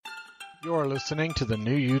You're listening to the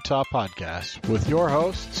New Utah Podcast with your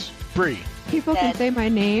hosts, Bree, People can say my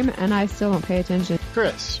name and I still don't pay attention.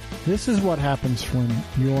 Chris, This is what happens when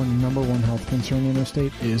your number one health concern in the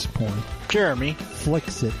state is porn. Jeremy,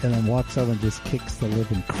 Flicks it and then walks over and just kicks the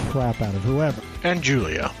living crap out of whoever. and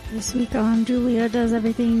Julia. This week on Julia Does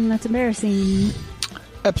Everything That's Embarrassing.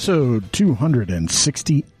 Episode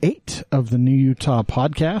 268 of the New Utah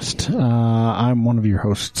Podcast. I'm one of your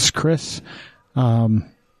hosts, Chris.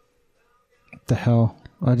 What the hell?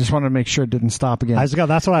 I just wanted to make sure it didn't stop again.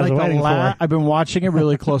 That's what I was waiting for. I've been watching it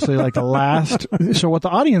really closely. Like the last, so what the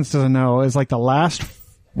audience doesn't know is like the last,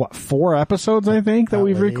 4 episodes I think that At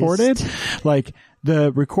we've least. recorded. Like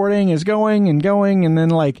the recording is going, and then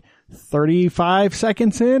like 35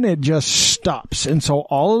 seconds in, it just stops. And so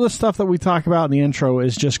all of the stuff that we talk about in the intro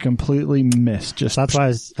is just completely missed. Just That's why I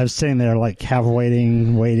was sitting there like half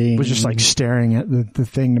waiting. was just like staring at the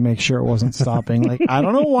thing to make sure it wasn't stopping. Like, I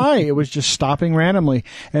don't know why it was just stopping randomly.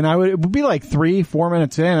 And it would be like 3-4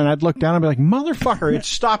 minutes in, and I'd look down and be like, motherfucker, it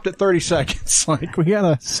stopped at 30 seconds. Like, we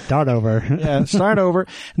gotta Start over. start over.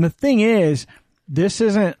 And the thing is, this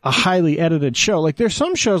isn't a highly edited show. Like, there's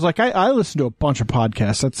some shows, like I listen to a bunch of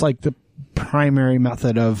podcasts. That's like the primary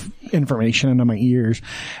method of information into my ears.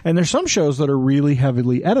 And there's some shows that are really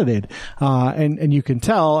heavily edited. And you can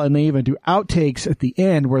tell, and they even do outtakes at the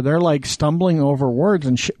end where they're like stumbling over words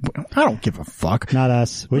and shit. I don't give a fuck. Not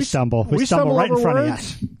us. We stumble. We stumble right in over front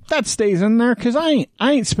words. of you. That stays in there because I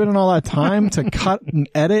ain't spending all that time to cut and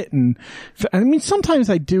edit. And I mean, sometimes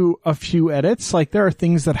I do a few edits. Like, there are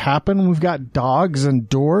things that happen. We've got dogs and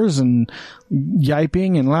doors and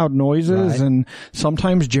yiping and loud noises. Right. And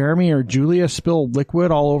sometimes Jeremy or Julia spill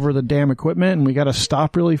liquid all over the damn equipment and we got to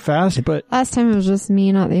stop really fast. But Last time it was just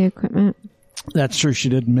me, not the equipment. that's true. She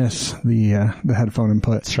did miss the headphone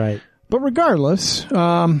input. That's right. But regardless,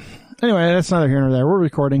 anyway, that's neither here nor there. We're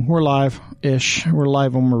recording. We're live-ish. We're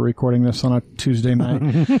live when we're recording this on a Tuesday night.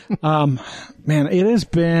 Man, it has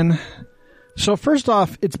been... So first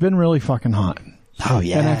off, it's been really fucking hot. Oh,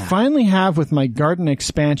 yeah. And I finally have, with my garden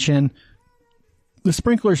expansion, the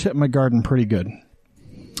sprinklers hit my garden pretty good.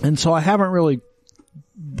 And so I haven't really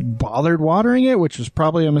bothered watering it, which was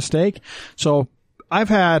probably a mistake. So I've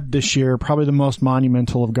had this year probably the most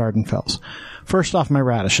monumental of garden fails. First off, my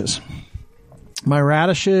radishes. My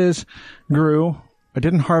radishes grew. I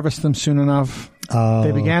didn't harvest them soon enough. Oh.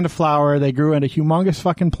 They began to flower. They grew into humongous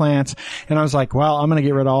fucking plants. And I was like, well, I'm going to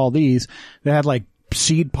get rid of all these. They had like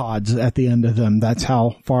seed pods at the end of them. That's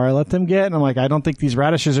how far I let them get. And I'm like, I don't think these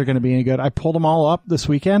radishes are going to be any good. I pulled them all up this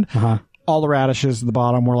weekend. Uh-huh. All the radishes at the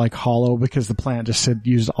bottom were like hollow because the plant just had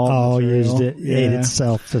used all the material. Used it. Ate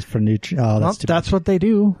itself just for nutrients. Oh, Well, that's what they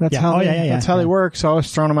do. That's Yeah. how. Oh, they, yeah, that's how they work. So I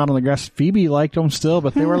was throwing them out on the grass. Phoebe liked them still,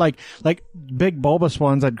 but they were like big bulbous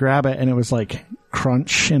ones. I'd grab it and it was like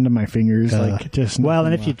crunch into my fingers, like just. Well,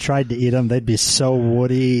 and nothing if you left. tried to eat them, they'd be so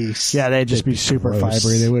woody. Yeah, they'd just be super gross.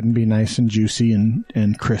 fibery. They wouldn't be nice and juicy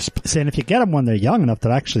and crisp. See, and if you get them when they're young enough,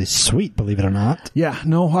 they're actually sweet, believe it or not. Yeah,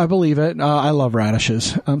 no, I believe it. I love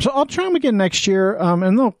radishes. So I'll try them again next year.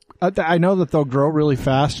 And I know that they'll grow really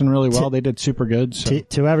fast and really well. They did super good. So.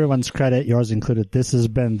 To everyone's credit, yours included, this has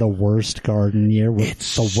been the worst garden year with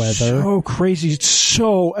the weather. So crazy. It's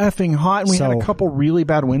so effing hot. And we had a couple really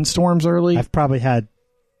bad windstorms early. I've probably had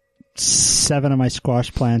 7 of my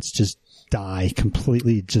squash plants just die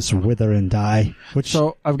completely, just wither and die.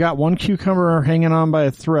 So I've got one cucumber hanging on by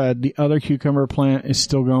a thread. The other cucumber plant is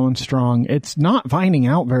still going strong. It's not vining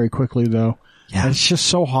out very quickly though. Yeah. It's just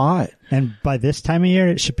so hot. And by this time of year,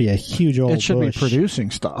 it should be a huge old bush. It should be producing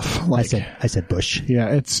stuff. Like, I said bush. yeah,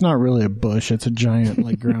 it's not really a bush. It's a giant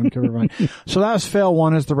like ground cover vine. So that was fail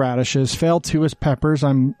 1 is the radishes. Fail 2 is peppers.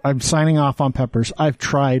 I'm signing off on peppers. I've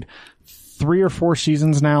tried 3 or 4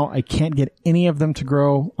 seasons now. I can't get any of them to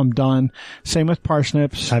grow. I'm done. Same with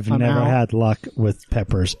parsnips. I've never had luck with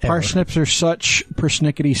peppers. Ever. Parsnips are such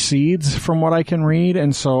persnickety seeds from what I can read.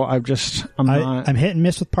 And so I'm hit and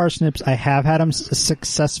miss with parsnips. I have had them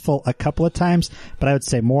successful a couple of times, but I would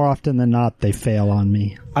say more often than not, they fail on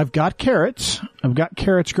me. I've got carrots. I've got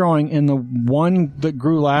carrots growing, and the one that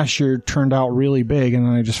grew last year turned out really big, and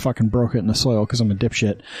then I just fucking broke it in the soil because I'm a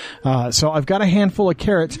dipshit. So I've got a handful of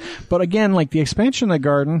carrots, but again, like the expansion of the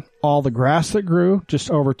garden, all the grass that grew just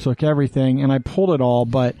overtook everything, and I pulled it all,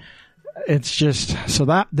 but it's just, so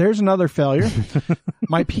that, there's another failure.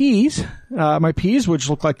 My peas, which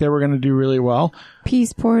looked like they were going to do really well,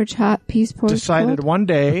 Peas porridge hot, peas porridge decided cold. one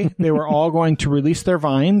day they were all going to release their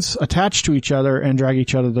vines, attach to each other, and drag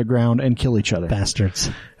each other to the ground and kill each other. Bastards.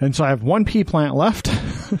 And so I have one pea plant left.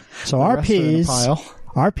 So The our rest are in a peas pile.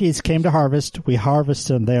 Our peas came to harvest. We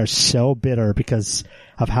harvested them. They are so bitter because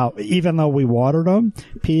of how, even though we watered them,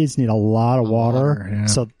 peas need a lot of water. Yeah.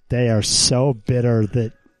 So they are so bitter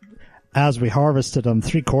that as we harvested them,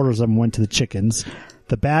 3/4 of them went to the chickens.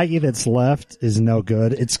 The baggie that's left is no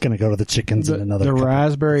good. It's going to go to the chickens in another The couple.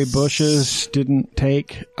 raspberry bushes didn't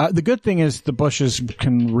take. The good thing is the bushes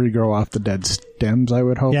can regrow off the dead stems, I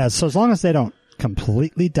would hope. Yeah, so as long as they don't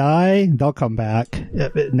completely die, they'll come back.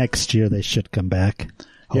 Next year they should come back,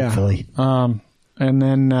 hopefully. Yeah. And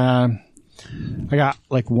then I got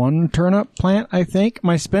like one turnip plant, I think.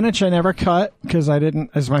 My spinach I never cut because I didn't,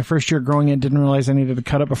 as my first year growing it, didn't realize I needed to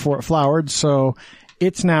cut it before it flowered. So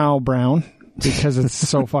it's now brown because it's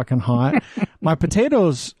so fucking hot. My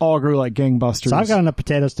potatoes all grew like gangbusters. So I've got enough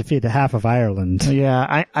potatoes to feed the half of Ireland.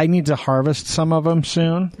 Yeah, I need to harvest some of them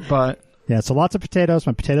soon, but... Yeah, so lots of potatoes.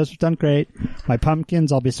 My potatoes have done great. My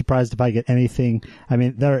pumpkins, I'll be surprised if I get anything. I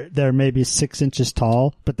mean, they're maybe 6 inches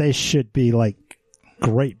tall, but they should be like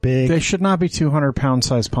great big. They should not be 200-pound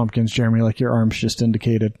sized pumpkins, Jeremy, like your arms just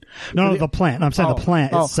indicated. No, the plant. I'm saying the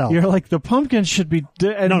plant itself. You're like, the pumpkin should be,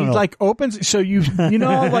 and No. like opens, so you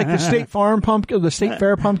know, like the State Farm pumpkin, the State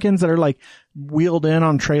Fair pumpkins that are like wheeled in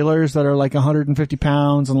on trailers that are like 150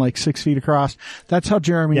 pounds and like 6 feet across. That's how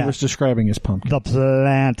Jeremy was describing his pumpkin. The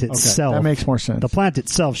plant itself. That makes more sense. The plant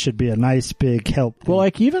itself should be a nice big help. Well,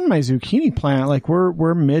 like even my zucchini plant, like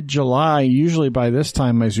we're mid-July. Usually by this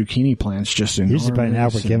time, my zucchini plant's just enormous. Usually by now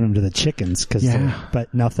we're giving them to the chickens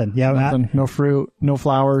but nothing. Yeah, nothing. No fruit, no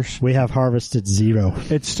flowers. We have harvested 0.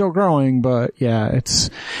 It's still growing, but yeah,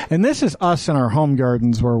 and this is us in our home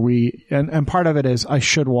gardens where and part of it is I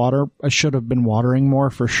should have been watering more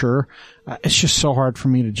for sure. It's just so hard for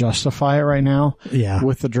me to justify it right now. Yeah.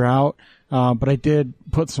 With the drought. But I did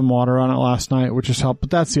put some water on it last night, which has helped. But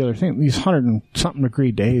that's the other thing. These 100-something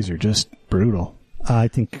degree days are just brutal. I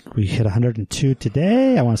think we hit 102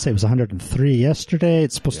 today. I want to say it was 103 yesterday.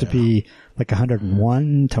 It's supposed to be like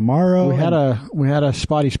 101 tomorrow. We had a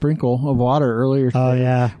spotty sprinkle of water earlier today. Oh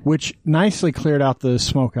yeah, which nicely cleared out the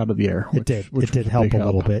smoke out of the air. It did help a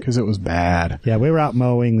little bit because it was bad. Yeah, we were out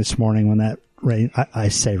mowing this morning when that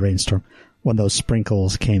rainstorm, when those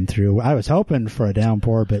sprinkles came through. I was hoping for a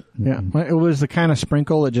downpour, but yeah, it was the kind of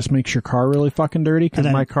sprinkle that just makes your car really fucking dirty because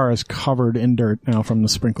my car is covered in dirt now from the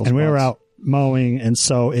sprinkles. And we were out mowing, and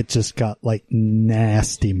so it just got like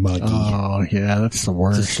nasty muggy. Oh yeah, that's the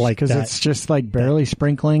worst. Just like because it's just like barely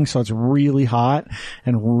sprinkling, so it's really hot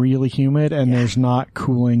and really humid, and there's not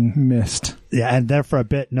cooling mist. Yeah, and there for a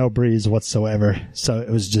bit, no breeze whatsoever. So it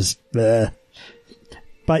was just. Bleh.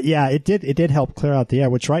 But yeah, it did help clear out the air.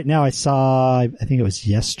 Which right now I saw, I think it was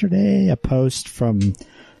yesterday, a post from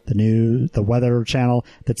the Weather Channel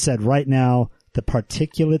that said right now the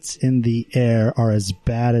particulates in the air are as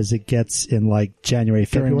bad as it gets in like January,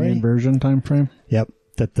 February. During the inversion time frame? Yep.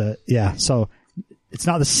 So it's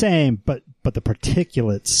not the same, but the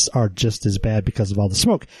particulates are just as bad because of all the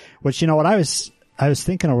smoke. Which, you know what, I was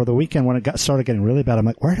thinking over the weekend when it started getting really bad, I'm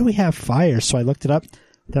like, where do we have fires? So I looked it up.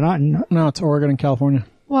 They're not in... No, it's Oregon and California.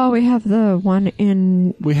 Well, we have the one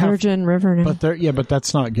in Virgin River now. But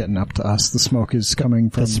that's not getting up to us. The smoke is coming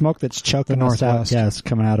from... The smoke that's choking us out, yeah, it's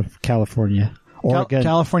coming out of California. Oregon.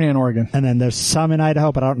 California and Oregon. And then there's some in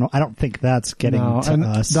Idaho, but I don't know. I don't think that's getting to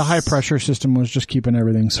us. The high pressure system was just keeping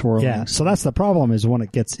everything swirling. Yeah, so that's the problem is when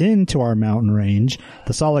it gets into our mountain range,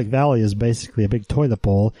 the Salt Lake Valley is basically a big toilet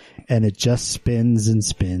bowl, and it just spins and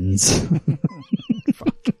spins.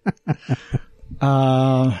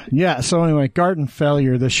 So anyway, garden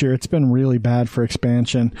failure this year. It's been really bad for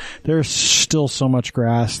expansion. There's still so much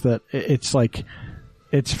grass that it's like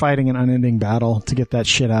it's fighting an unending battle to get that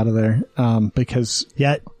shit out of there. Because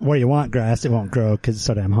where you want grass, it won't grow because it's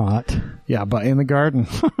so damn hot. Yeah, but in the garden,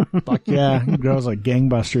 fuck yeah, it grows like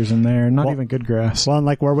gangbusters in there. Not even good grass. Well, and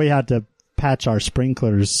like where we had to patch our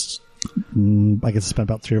sprinklers, I guess it's been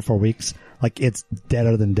about 3 or 4 weeks. Like it's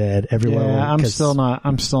deader than dead everywhere. Yeah, I'm still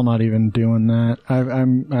not even doing that.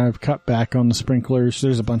 I've cut back on the sprinklers.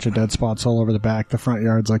 There's a bunch of dead spots all over the back. The front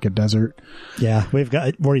yard's like a desert. Yeah,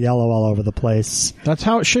 we're yellow all over the place. That's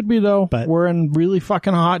how it should be though. But we're in really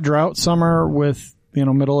fucking hot drought summer with,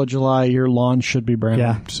 middle of July, your lawn should be brown.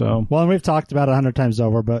 Yeah. So, well, and we've talked about it 100 times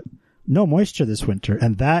over, but no moisture this winter.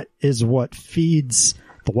 And that is what feeds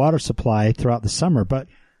the water supply throughout the summer. But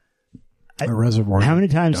a reservoir. How many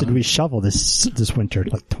times did we shovel this winter?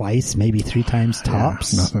 Like twice, maybe 3 times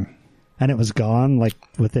tops. Yeah, nothing. And it was gone like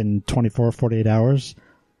within 24, 48 hours.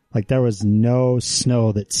 Like there was no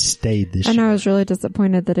snow that stayed this year. And I was really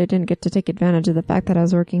disappointed that I didn't get to take advantage of the fact that I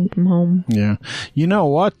was working from home. Yeah. You know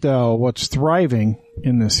what though? What's thriving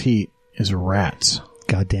in this heat is rats.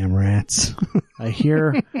 goddamn rats. I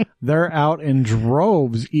hear they're out in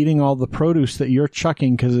droves eating all the produce that you're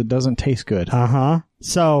chucking because it doesn't taste good.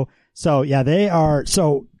 So yeah, they are.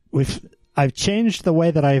 So I've changed the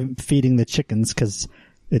way that I'm feeding the chickens because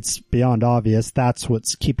it's beyond obvious that's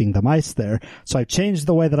what's keeping the mice there. So I've changed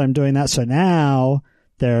the way that I'm doing that. So now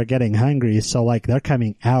they're getting hungry. So like they're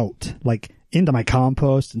coming out like into my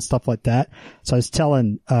compost and stuff like that. So I was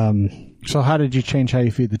telling, So how did you change how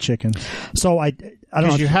you feed the chickens? so I don't know.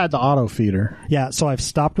 Because you had the auto feeder. Yeah, so I've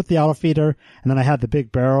stopped with the auto feeder, and then I had the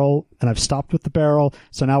big barrel, and I've stopped with the barrel.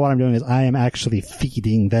 So now what I'm doing is I am actually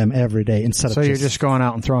feeding them every day instead So of you're just going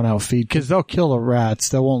out and throwing out feed because they'll kill the rats.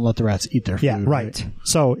 They won't let the rats eat their food. Yeah, right.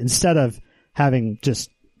 So instead of having just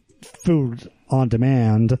food on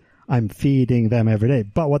demand, I'm feeding them every day.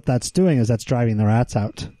 But what that's doing is that's driving the rats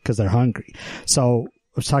out because they're hungry. So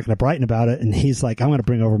I was talking to Brighton about it, and he's like, I'm going to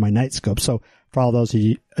bring over my night scope. So for all those of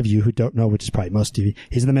you who don't know, which is probably most of you,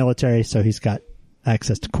 he's in the military, so he's got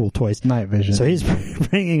access to cool toys. Night vision. So he's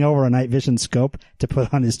bringing over a night vision scope to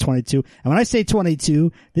put on his 22. And when I say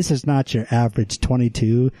 22, this is not your average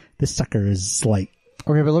 22. This sucker is like...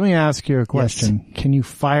 Okay, but let me ask you a question. Yes. Can you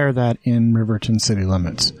fire that in Riverton city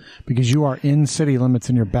limits? Because you are in city limits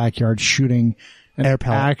in your backyard shooting an air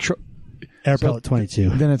pellet. Air pellet 22.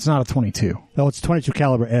 Then it's not a 22. Oh, it's 22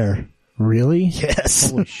 caliber air. Really? Yes.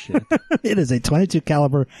 Holy shit. It is a 22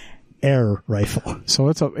 caliber air rifle. So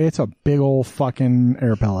it's a big old fucking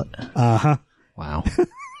air pellet. Uh-huh. Wow.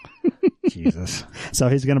 Jesus. So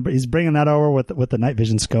he's bringing that over with the night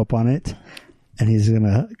vision scope on it. And he's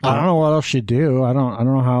gonna. I don't know what else you do. I don't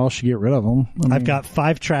know how else you get rid of them. I've got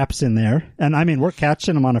 5 traps in there, and I mean we're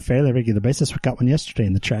catching them on a fairly regular basis. We got one yesterday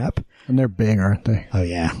in the trap, and they're big, aren't they? Oh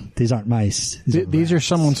yeah, these aren't mice. These are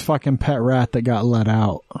someone's fucking pet rat that got let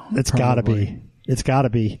out. It's gotta be. It's gotta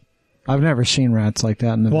be. I've never seen rats like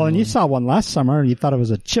that in the Well, village. and you saw one last summer, and you thought it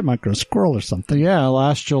was a chipmunk or a squirrel or something. Yeah,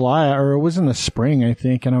 last July, or it was in the spring, I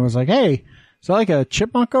think, and I was like, "Hey, is that like a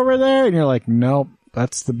chipmunk over there?" And you're like, "Nope.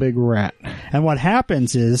 That's the big rat." And what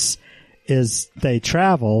happens is they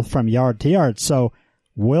travel from yard to yard. So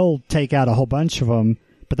we'll take out a whole bunch of them,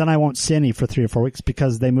 but then I won't see any for 3 or 4 weeks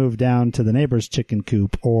because they move down to the neighbor's chicken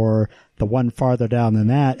coop or the one farther down than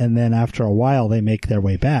that. And then after a while, they make their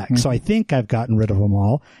way back. Mm-hmm. So I think I've gotten rid of them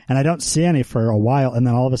all, and I don't see any for a while. And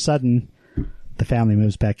then all of a sudden, the family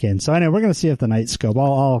moves back in. So anyway, we're going to see if the night scope.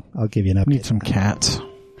 I'll give you an update. Need some cats.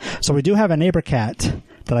 So we do have a neighbor cat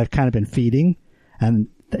that I've kind of been feeding. And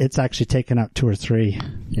it's actually taken out 2 or 3.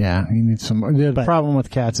 Yeah, you need some. The problem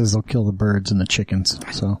with cats is they'll kill the birds and the chickens.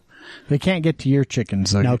 So they can't get to your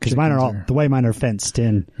chickens. No, because mine are the way mine are fenced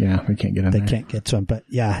in. Yeah, we can't get in They there. can't get to them. But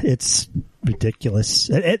yeah, it's ridiculous.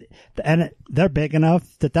 They're big enough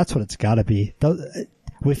that's what it's got to be.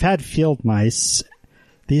 We've had field mice.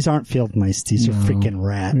 These aren't field mice. These are freaking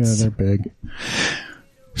rats. Yeah, they're big.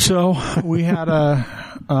 So we had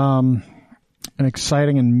an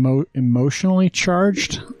exciting and emotionally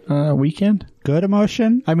charged weekend. Good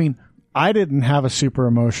emotion? I mean, I didn't have a super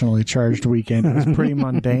emotionally charged weekend. It was pretty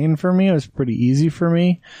mundane for me. It was pretty easy for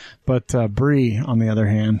me. But Bree, on the other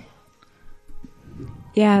hand.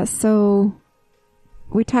 Yeah, so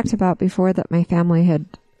we talked about before that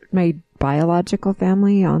my biological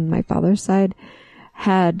family on my father's side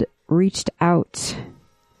had reached out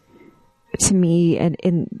to me and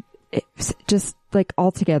it's just like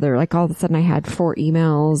all together, like all of a sudden I had 4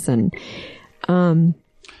 emails and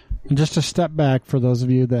just to step back for those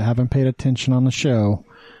of you that haven't paid attention on the show,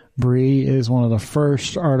 Bree is one of the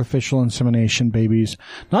first artificial insemination babies,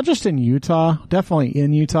 not just in Utah, definitely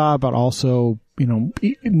in Utah, but also,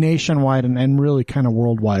 nationwide and really kind of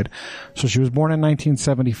worldwide. So she was born in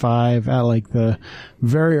 1975 at like the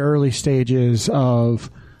very early stages of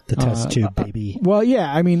the test tube baby. Well,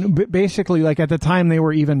 yeah, I mean, basically, like at the time they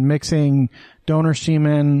were even mixing donor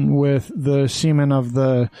semen with the semen of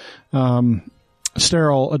the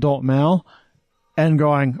sterile adult male and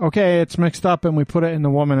going, okay, it's mixed up and we put it in the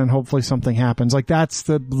woman and hopefully something happens. Like that's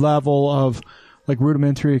the level of like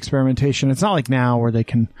rudimentary experimentation. It's not like now where they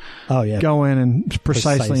can go in and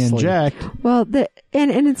precisely inject. Well,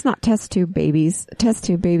 and it's not test tube babies. Test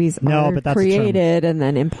tube babies are created and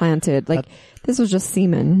then implanted. Like this was just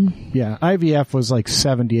semen. Yeah, IVF was like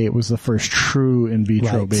 78 was the first true in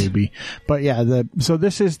vitro baby. But yeah, so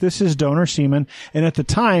this is donor semen, and at the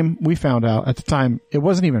time we found out it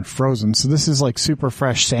wasn't even frozen. So this is like super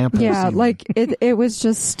fresh sample. Yeah, semen. like it was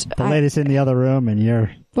just the lady's in the other room and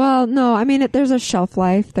you're. Well, no, I mean, there's a shelf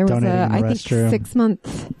life. There was I think 6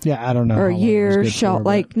 month. Yeah, I don't know. Or a year shelf,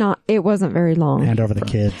 it wasn't very long. Hand over the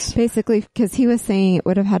kids. Basically, because he was saying it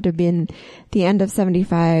would have had to have been the end of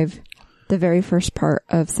 75, the very first part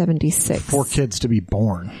of 76. 4 kids to be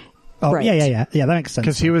born. Oh, Right. yeah. That makes sense.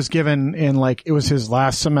 Because he was given in like, it was his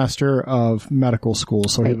last semester of medical school.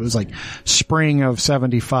 So it was like spring of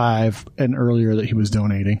 75 and earlier that he was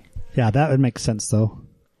donating. Yeah, that would make sense, though.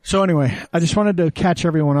 So anyway, I just wanted to catch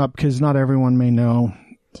everyone up because not everyone may know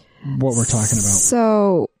what we're talking about.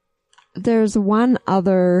 So there's one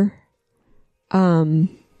other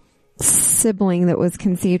sibling that was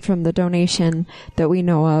conceived from the donation that we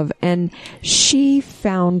know of, and she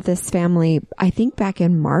found this family, I think, back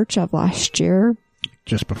in March of last year.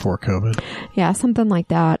 Just before COVID. Yeah, something like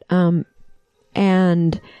that.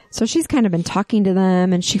 And so she's kind of been talking to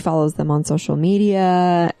them, and she follows them on social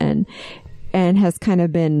media and has kind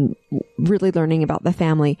of been really learning about the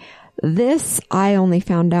family. This I only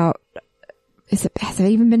found out, has it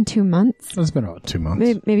even been 2 months? It's been about 2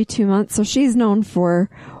 months. Maybe 2 months. So she's known for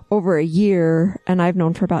over a year, and I've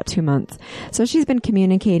known for about 2 months. So she's been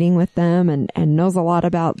communicating with them and knows a lot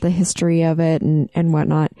about the history of it and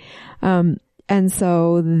whatnot. And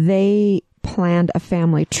so they planned a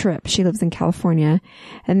family trip. She lives in California,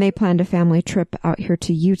 and they planned a family trip out here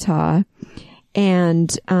to Utah. And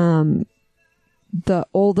the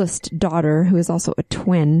oldest daughter, who is also a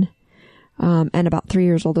twin, and about 3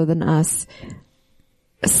 years older than us,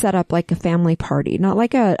 set up like a family party, not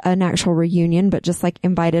like an actual reunion, but just like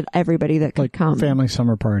invited everybody that could Like come. family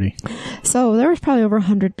summer party. So there was probably over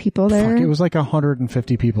 100 people there. Fuck, it was like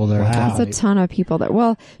 150 people there. at Wow. the That's a night. ton of people there.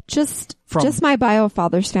 Well, just my bio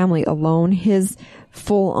father's family alone, his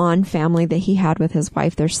full on family that he had with his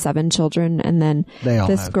wife, there's 7 children, and then They all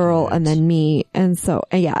this have girl, kids. and then me. And so,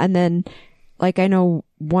 yeah, and then like I know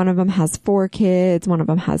one of them has 4 kids, one of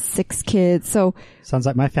them has 6 kids. So Sounds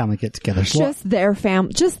like my family get together. just their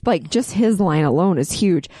family, just his line alone is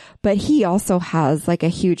huge. But he also has like a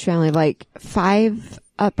huge family, like 5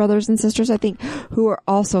 brothers and sisters, I think, who are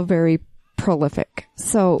also very prolific.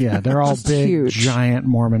 So Yeah, they're all just big, huge. giant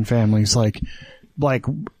Mormon families, like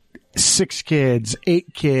 6 kids,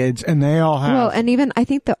 8 kids, and they all have. Well, and even I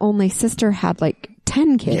think the only sister had like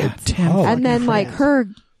 10 kids. Yeah, 10 Oh, and then like friends. her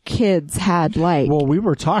kids had like well, we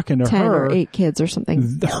were talking to 10 her. or 8 kids or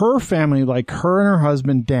something. Her family, like her and her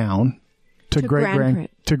husband, down to great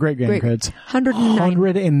grandkids, 109.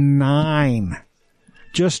 109.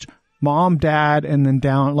 Just mom, dad, and then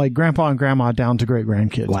down, like grandpa and grandma, down to great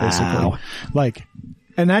grandkids. Wow. Basically, like,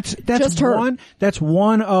 and that's Just her. one. That's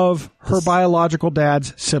one of her biological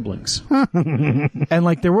dad's siblings. And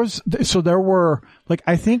like there were like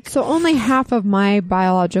I think So only half of my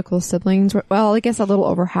biological siblings were, well, I guess a little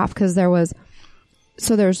over half, because there's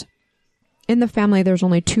in the family, there's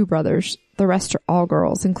only 2 brothers. The rest are all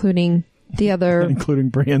girls, including the other, including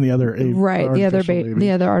Brie and the other right, the other artificial baby.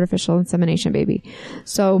 the other artificial insemination baby.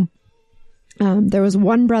 So, there was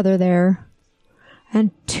 1 brother there and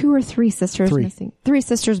 2 or 3 sisters 3. missing. 3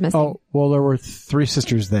 sisters missing. Oh, well, there were 3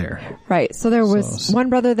 sisters there. Right. So there was So- 1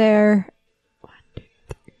 brother there,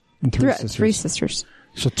 And 3 sisters. 3 sisters.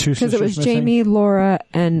 So 2 sisters. Because it was missing? Jamie, Laura,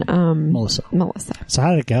 and Melissa. So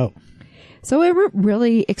how did it go? So it went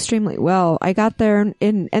really extremely well. I got there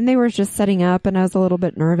and they were just setting up, and I was a little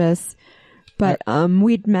bit nervous. But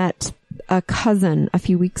we'd met a cousin a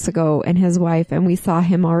few weeks ago and his wife, and we saw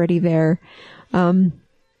him already there.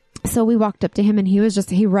 So we walked up to him, and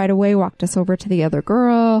he right away walked us over to the other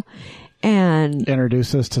girl and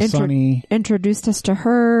Introduced us to Sunny. introduced us to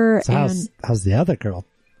her. So and how's the other girl?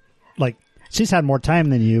 Like, she's had more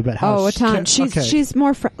time than you, but how's a ton. She's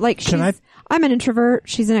more Can I'm an introvert.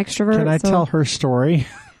 She's an extrovert. Can I so- tell her story?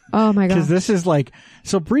 Oh my god! Because this is like,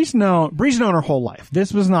 so Bree's known her whole life.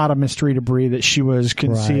 This was not a mystery to Bree that she was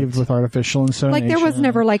conceived Right. with artificial insemination. Like there was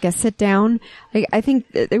never like a sit down. Like I think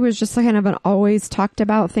it was just kind of an always talked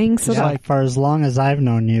about thing. So Yeah, that, for as long as I've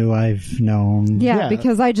known you, I've known. yeah, Yeah.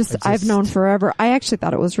 because I've known forever. I actually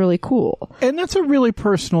thought it was really cool. And that's a really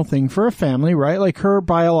personal thing for a family, right? Like her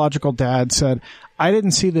biological dad said, I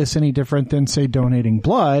didn't see this any different than, say, donating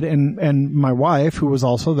blood. And my wife, who was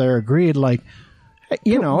also there, agreed, like,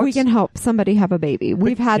 you know, We can help somebody have a baby.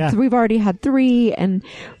 We've already had 3, and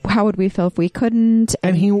how would we feel if we couldn't?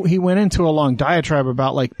 and he went into a long diatribe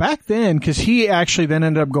about, like, back then, because he actually then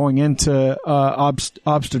ended up going into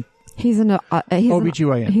He's an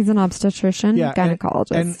OBGYN. He's an obstetrician,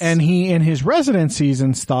 gynecologist, and he in his residencies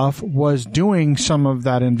and stuff was doing some of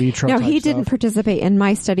that in vitro. no, type he stuff. didn't participate in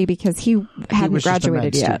my study because he hadn't was just a med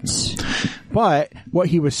graduated yet. student. But what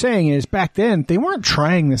he was saying is back then they weren't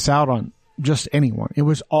trying this out on just anyone. It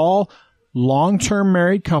was all long-term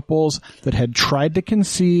married couples that had tried to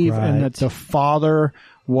conceive and Right. that the father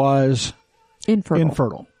was Infertile.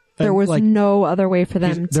 infertile. There was no other way for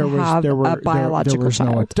them to have a biological There was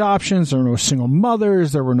child. no adoptions. There were no single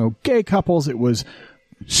mothers. There were no gay couples. It was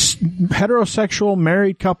heterosexual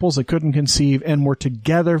married couples that couldn't conceive and were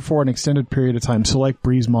together for an extended period of time. So like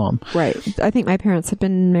Bree's mom. Right. I think my parents had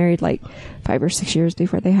been married like 5 or 6 years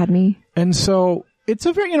before they had me. And so it's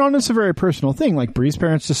a very, it's a very personal thing. Like Bree's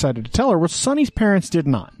parents decided to tell her. Well, Sonny's parents did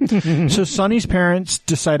not. So Sonny's parents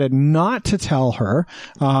decided not to tell her.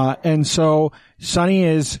 And so Sonny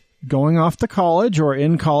is going off to college, or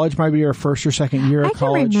in college, might be her first or second year of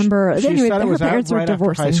college. I can't remember. She anyway, said it her was parents out were right after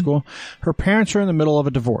divorcing. high school. Her parents are in the middle of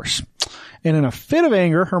a divorce. And in a fit of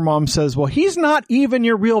anger, her mom says, well, he's not even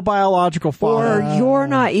your real biological father. Or you're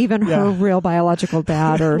not even her real biological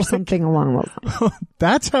dad, or something along those lines.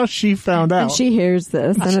 That's how she found out. And she hears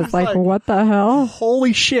this, and it's like, what the hell?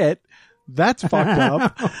 Holy shit. That's fucked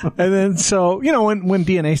up. And then so, when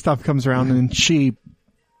DNA stuff comes around, and she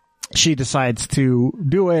decides to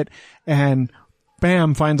do it, and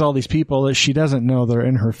bam, finds all these people that she doesn't know that are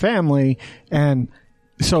in her family. And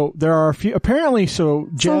so there are a few, apparently, so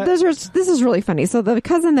this is really funny. So the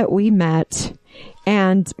cousin that we met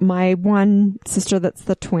and my one sister that's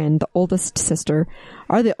the twin, the oldest sister,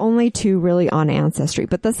 are the only two really on Ancestry.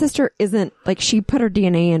 But the sister isn't, like, she put her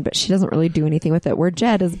DNA in, but she doesn't really do anything with it, where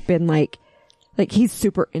Jed has been like he's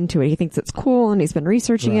super into it. He thinks it's cool, and he's been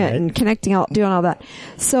researching it and connecting out, doing all that.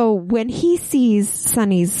 So when he sees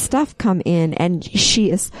Sonny's stuff come in, and she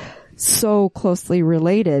is so closely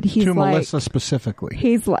related, he's to like, Melissa specifically.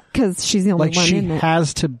 He's like, because she's the only like one she in it.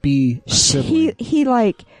 has to be a sibling. He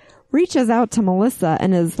like reaches out to Melissa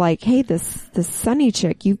and is like, hey, this Sonny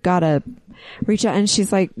chick, you've got to reach out. And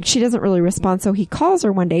she's like, she doesn't really respond. So he calls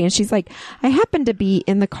her one day, and she's like, I happened to be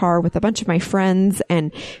in the car with a bunch of my friends,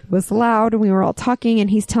 and it was loud, and we were all talking, and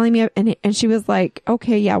he's telling me, and she was like,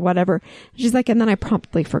 okay, yeah, whatever. She's like, and then I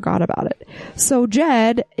promptly forgot about it. So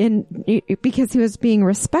Jed, because he was being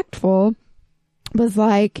respectful, was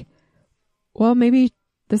like, well, maybe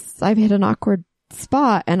I've hit an awkward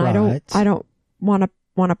spot, and I don't want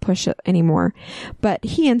to push it anymore. But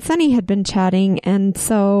he and Sonny had been chatting, and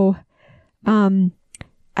so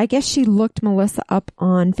I guess she looked Melissa up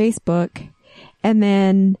on Facebook, and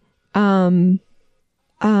then No,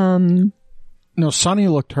 Sonny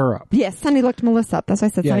looked her up. yes, Sonny looked Melissa up. That's why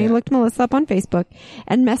I said Sonny looked Melissa up on Facebook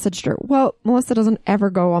and messaged her. Well, Melissa doesn't ever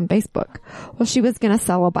go on Facebook. Well, she was going to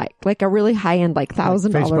sell a bike, like a really high-end, like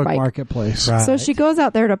 $1,000 Facebook bike. Marketplace. Right. So she goes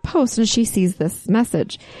out there to post, and she sees this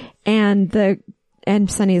message, and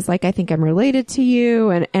Sonny's like, I think I'm related to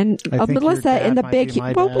you. And I think your Melissa dad in the might big, be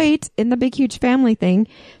my well, dad. wait, in the big, huge family thing,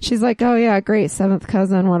 she's like, oh yeah, great. 7th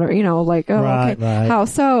cousin, whatever, like, oh, Right, okay. right. How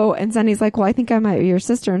so? And Sonny's like, well, I think I might be your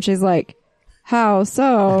sister. And she's like, how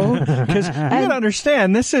so? Because you gotta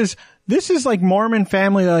understand, this is like Mormon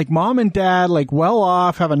family, like mom and dad, like well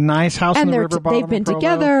off, have a nice house in And the river bottom. they've been of Provo.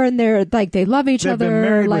 together, and they're like, they love each They've other. been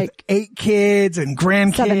married like, with 8 kids and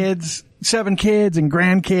grandkids, 7 kids and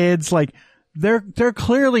grandkids. Like they're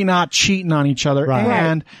clearly not cheating on each other. Right.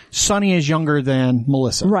 And Sonny is younger than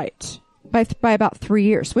Melissa. right. By about 3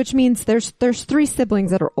 years, which means there's 3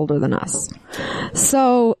 siblings that are older than us.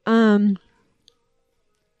 So,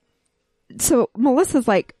 so Melissa's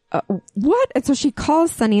like, what? And so she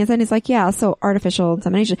calls Sonny, and Sonny's like, yeah, so artificial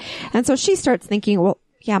insemination. And so she starts thinking, well,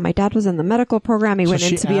 yeah, my dad was in the medical program. He went in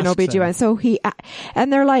she to be an asks OBGYN. him. So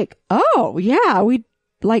and they're like, oh, yeah, we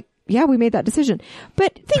made that decision.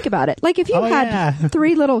 But think about it. Like, if you had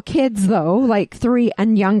 3 little kids, though, like 3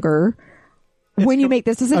 and younger, when you make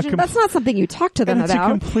this decision, that's not something you talk to them and it's a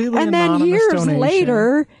about. completely And then anonymous years donation.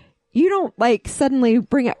 later, you don't like suddenly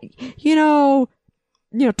bring up,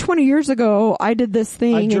 20 years ago, I did this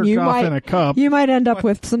thing, and jerked off in a cup. you might end up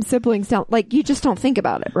with some siblings down. Like, you just don't think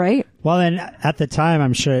about it, right? Well, then at the time,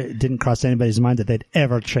 I'm sure it didn't cross anybody's mind that they'd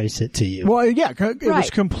ever trace it to you. Well, yeah, it was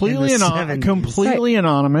Right. completely In the anonymous. 70s. Completely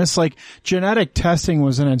anonymous. Like genetic testing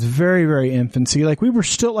was in its very, very infancy. Like we were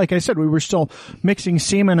still, like I said, we were still mixing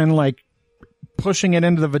semen and like pushing it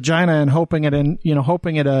into the vagina and hoping it made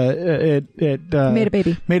Made a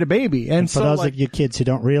baby. Made a baby. And For so, those like, of you kids who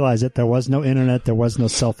don't realize it, there was no internet, there was no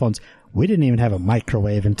cell phones. We didn't even have a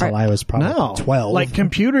microwave until I was probably 12. like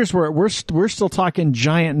computers we're still talking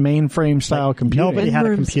giant mainframe style computing. Nobody had a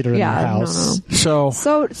rooms. computer in Yeah, their no, house. So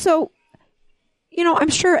So, I'm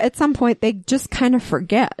sure at some point they just kind of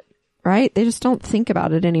forget, right? They just don't think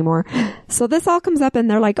about it anymore. So this all comes up, and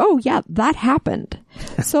they're like, oh yeah, that happened.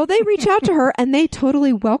 So they reach out to her, and they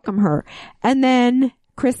totally welcome her. And then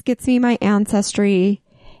Chris gets me my Ancestry,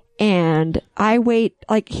 and I wait,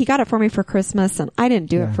 like, he got it for me for Christmas, and I didn't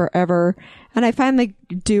do it forever. And I finally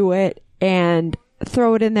do it and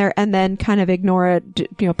throw it in there, and then kind of ignore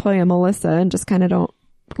it, play a Melissa, and just kind of don't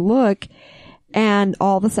look. And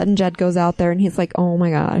all of a sudden Jed goes out there and he's like, oh my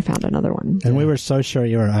God, I found another one. And we were so sure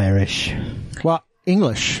you were Irish. Well,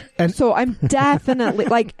 English. And So I'm definitely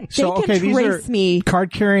like, they can these trace are me.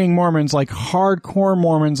 card-carrying Mormons, like hardcore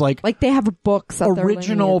Mormons, like Like they have books of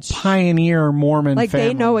original their lineage. pioneer Mormon Like family.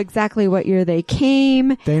 they know exactly what year they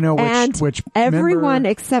came. They know and which everyone member-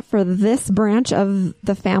 except for this branch of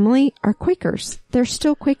the family are Quakers. They're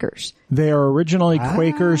still Quakers. They are originally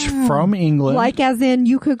Quakers from England. Like as in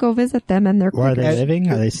you could go visit them and they're Where are Quakers. they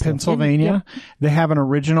living? Are they still? Pennsylvania. They have an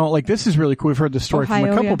original, like this is really cool. We've heard this story from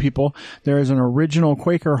Ohio, a couple yeah. people. There is an original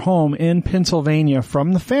Quaker home in Pennsylvania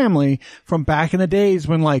from the family from back in the days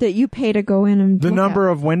when like That you pay to go in and the look number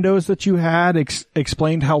at. of windows that you had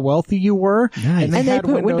explained how wealthy you were. Nice. And they had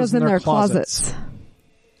put windows in their closets. closets.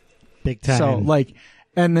 Big time. So like,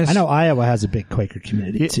 and this, I know Iowa has a big Quaker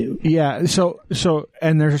community too. Yeah. So,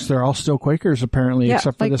 and they're all still Quakers apparently, Yeah,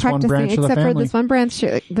 except for like this one practicing, branch of the except family. for this one branch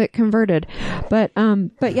that converted. But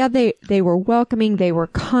yeah, they were welcoming. They were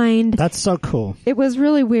kind. That's so cool. It was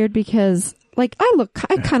really weird because like I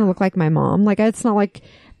kind of look like my mom. Like it's not like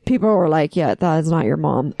people were like, yeah, that is not your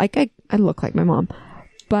mom. Like I look like my mom.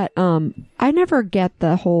 But I never get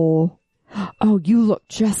the whole, oh, you look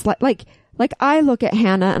just like I look at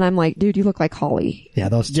Hannah and I'm like, dude, you look like Holly. Yeah,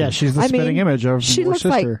 those two. Yeah, she's the spitting image of she your looks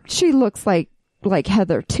sister. she looks like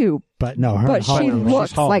Heather too, But no, her but and Holly. she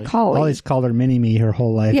looks Holly. like Holly. Holly's called her Mini-Me her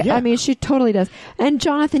whole life. Yeah, I mean, she totally does. And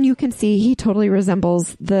Jonathan, you can see he totally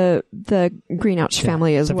resembles the Greenouch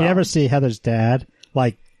family as So well. if you ever see Heather's dad,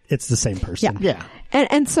 like, it's the same person. Yeah.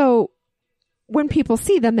 And so when people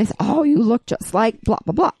see them, they say, oh, you look just like blah,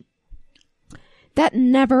 blah, blah. That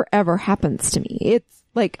never, ever happens to me. It's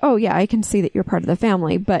like, oh, yeah, I can see that you're part of the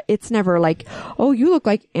family, but it's never like, oh, you look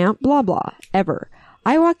like Aunt blah, blah, ever.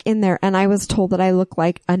 I walk in there and I was told that I look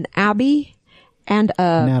like an Abby and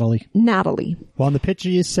a Natalie. Well, in the picture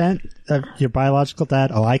you sent of your biological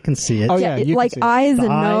dad, I can see it. Oh, yeah, you can like see it. eyes The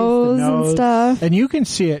and eyes, the nose and nose. stuff. And you can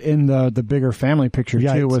see it in the bigger family picture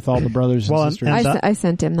Yeah, too, it's- with all the brothers and Well, sisters. and the- I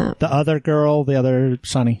sent him that. The other girl, the other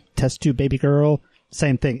Sonny. test tube baby girl,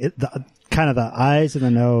 same thing. Kind of the eyes and the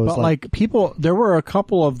nose. But like people, there were a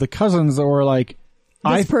couple of the cousins that were like,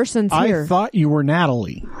 This person's here. I thought you were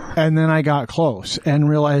Natalie. And then I got close and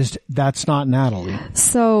realized that's not Natalie.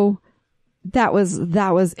 So that was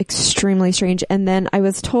extremely strange. And then I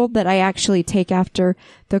was told that I actually take after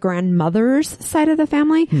the grandmother's side of the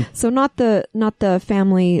family. So not the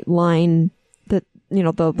family line that, you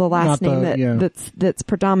know, the last Not name that's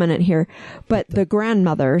predominant here, but the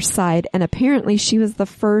grandmother's side. And apparently she was the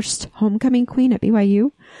first homecoming queen at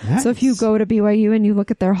BYU. Nice. So if you go to BYU and you look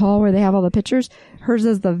at their hall where they have all the pictures, hers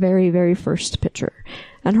is the very, very first picture.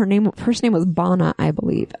 And her first name was Bana, I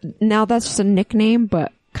believe. Now that's just a nickname,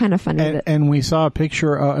 but kind of funny. And we saw a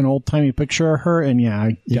picture, an old timey picture of her, and yeah,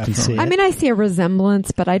 You can see I it. mean, I see a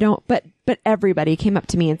resemblance, but I don't. But everybody came up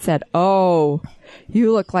to me and said, "Oh,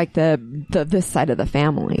 you look like the this side of the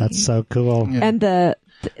family." That's so cool. Yeah. And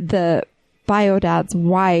the bio dad's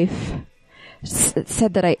wife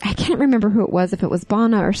said that I can't remember who it was, if it was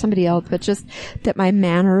Bana or somebody else, but just that my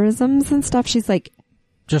mannerisms and stuff. She's like,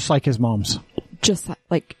 just like his mom's. just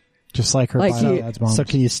like. Just like her Like bio you- dad's mom's. So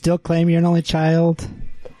can you still claim you're an only child?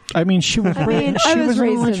 I mean, she was. I mean, she I was an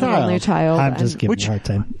raised only as an only child. I'm just giving Which- you a hard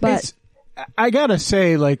time. But It's- I gotta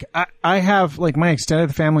say, like, I have, like, my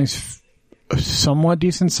extended family's somewhat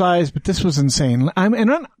decent size, but this was insane.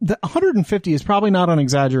 The 150 is probably not an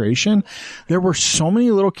exaggeration. There were so many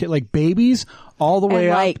little kids, like babies, all the way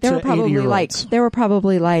and like up there to were probably 80-year-olds. there were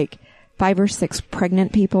probably like 5 or 6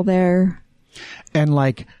 pregnant people there. And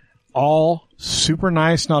like, all super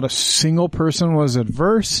nice. Not a single person was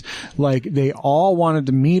adverse. Like, they all wanted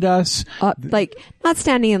to meet us. Like not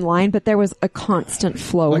standing in line, but there was a constant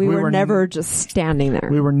flow. Like, we we were were never just standing there.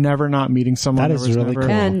 We were never not meeting someone. That There is was really never-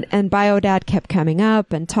 cool. And bio dad kept coming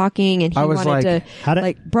up and talking, and he I was wanted like, how to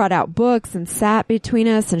did- brought out books and sat between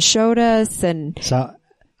us and showed us. And So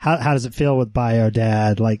how does it feel with bio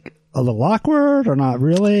dad? Like a little awkward or not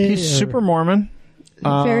really? He's Or- super Mormon.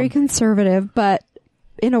 very conservative, but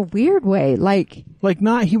in a weird way. Like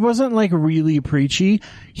He wasn't like really preachy.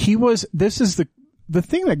 He was, this is the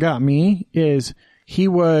thing that got me is he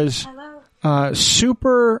was,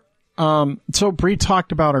 super, so Bree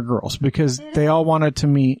talked about her girls because they all wanted to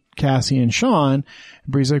meet Cassie and Sean.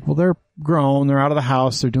 Bree's like, well, they're grown. They're out of the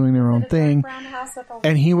house. They're doing their own thing.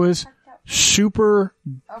 And he was super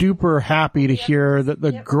duper happy to hear that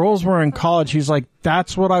the girls were in college. He's like,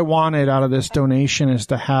 that's what I wanted out of this donation, is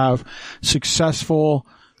to have successful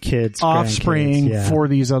kids, offspring grandkids, yeah. for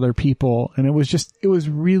these other people. And it was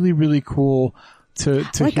really, really cool to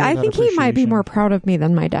like hear I that think he might be appreciation. more proud of me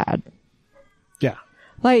than my dad. Yeah.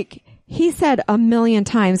 Like, he said a million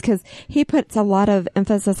times, because he puts a lot of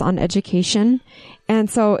emphasis on education. And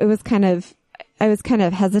so I was kind of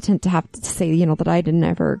hesitant to have to say, that I didn't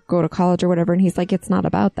ever go to college or whatever. And he's like, it's not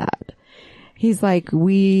about that. He's like,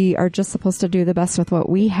 we are just supposed to do the best with what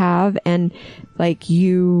we have. And like,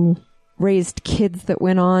 you raised kids that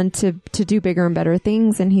went on to do bigger and better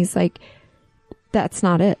things. And he's like, that's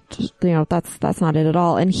not it. That's not it at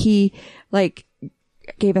all. And he like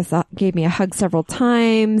gave me a hug several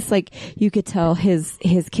times. Like, you could tell his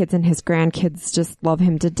kids and his grandkids just love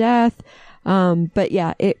him to death. But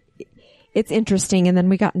yeah, it's interesting. And then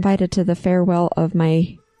we got invited to the farewell of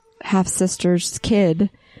my half sister's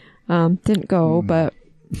kid. Didn't go, but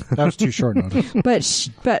that was too short notice.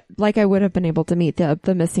 but like, I would have been able to meet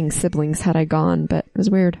the missing siblings had I gone, but it was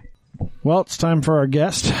weird. Well, it's time for our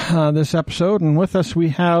guest this episode, and with us we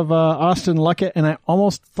have Austin Luckett, and I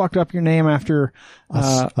almost fucked up your name after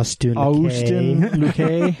Austin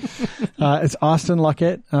Luckett. It's Austin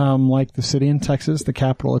Luckett, like the city in Texas, the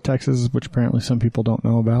capital of Texas, which apparently some people don't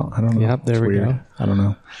know about. I don't know. Yep, there we go. I don't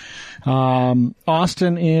know.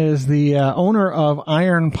 Austin is the owner of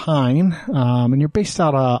Iron Pine, and you're based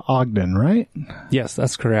out of Ogden, right? Yes,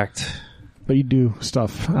 that's correct. But you do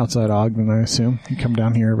stuff outside Ogden, I assume. You come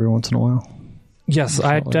down here every once in a while. Yes,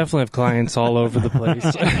 I definitely have clients all over the place.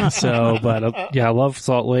 I love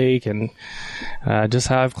Salt Lake and just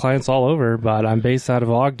have clients all over. But I'm based out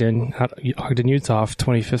of Ogden, Utah,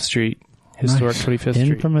 25th Street. Historic 25th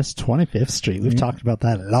Street. Infamous 25th Street. We've talked about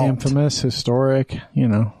that a lot. Infamous, historic,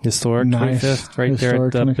 Historic nice. 25th, right there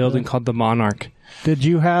at the 25th. building called the Monarch. Did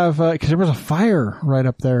you have, because there was a fire right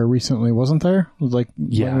up there recently, wasn't there? It was like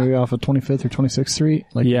maybe off of 25th or 26th Street?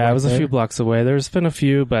 Like yeah, right it was there. A few blocks away. There's been a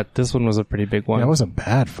few, but this one was a pretty big one. Yeah, it was a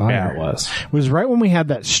bad fire. Yeah, it was. It was right when we had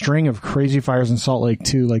that string of crazy fires in Salt Lake,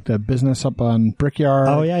 too, like the business up on Brickyard.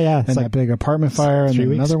 Oh, yeah. And that big apartment fire. And 3 then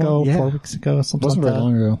weeks another ago, one. Yeah. 4 weeks ago, something Wasn't like very that.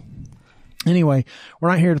 long ago. Anyway, we're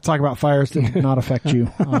not here to talk about fires that did not affect you.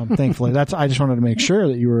 Thankfully, I just wanted to make sure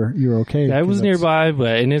that you were okay. Yeah, I was nearby,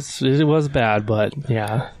 and it was bad, but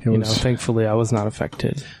yeah, thankfully I was not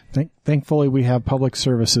affected. Thankfully, we have public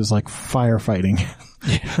services like firefighting.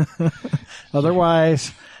 Yeah.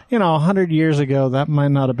 Otherwise, 100 years ago, that might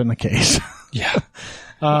not have been the case. Yeah.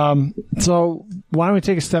 So why don't we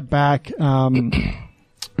take a step back?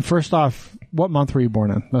 First off, what month were you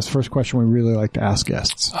born in? That's the first question we really like to ask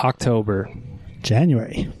guests. October.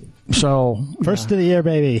 January. So First of the year,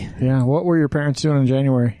 baby. Yeah. What were your parents doing in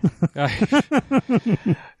January? I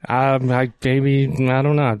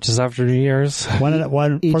don't know. Just after New Year's.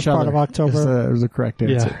 Each first part of October. is the correct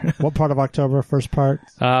answer. Yeah. What part of October? First part?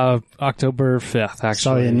 October 5th,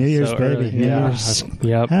 actually. So, New Year's, baby. Early. New Yeah. Year's.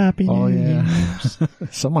 Yep. Happy New Oh, yeah. Year's.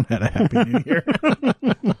 Someone had a happy New Year.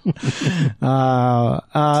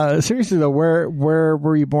 Seriously though, where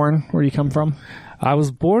were you born? Where do you come from? I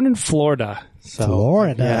was born in Florida. So,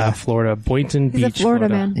 Florida. Yeah, Florida. Boynton He's Beach, a Florida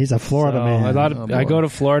man. He's a Florida man. I thought I go to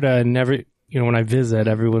Florida and when I visit,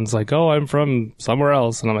 everyone's like, "Oh, I'm from somewhere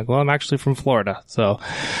else," and I'm like, "Well, I'm actually from Florida." So,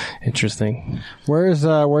 interesting. Where's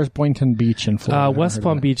Boynton Beach in Florida? West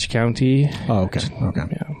Palm Beach County. Oh, okay.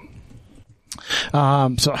 Yeah.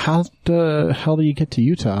 So how the hell do you get to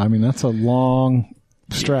Utah? I mean, that's a long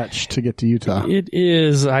stretch to get to Utah. It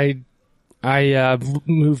is. I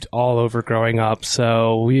moved all over growing up.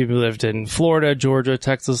 So we lived in Florida, Georgia,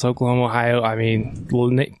 Texas, Oklahoma, Ohio. I mean,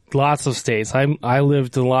 lots of states. I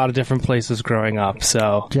lived in a lot of different places growing up.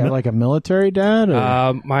 So Do you have like a military dad?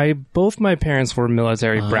 Or? Both my parents were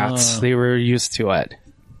military brats. They were used to it.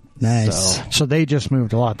 Nice. So they just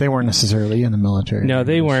moved a lot. They weren't necessarily in the military. No,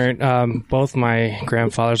 they weren't. Both my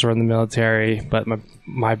grandfathers were in the military, but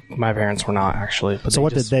my parents were not actually. But So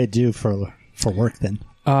what did they do for work then?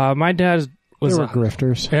 My dad was They were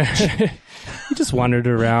grifters. he just wandered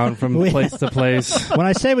around from place to place. When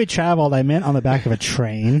I say we traveled, I meant on the back of a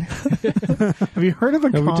train. Have you heard of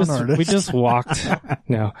a con artist? We just walked.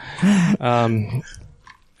 No.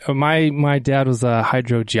 My dad was a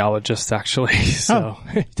hydrogeologist, actually, so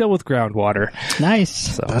he dealt with groundwater.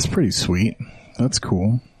 Nice. So. That's pretty sweet. That's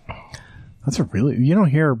cool. You don't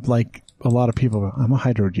hear like a lot of people go, I'm a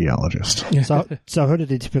hydrogeologist. So who did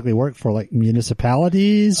he typically work for? Like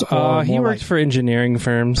municipalities? Or He more worked like for engineering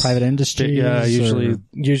firms. private industries? Yeah, or-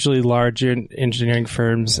 usually large engineering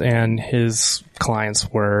firms, and his clients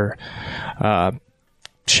were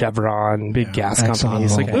Chevron, big gas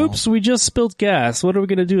companies. Like, oops, we just spilled gas. What are we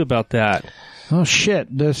going to do about that? Oh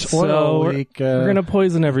shit! This oil So leak. we're going to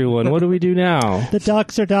poison everyone. What do we do now? The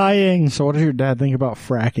ducks are dying. So what does your dad think about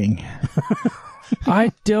fracking?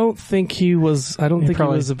 I don't think he was. I don't think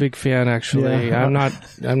probably- he was a big fan. Actually, Yeah. I'm not.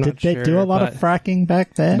 Did they sure, do a lot of but fracking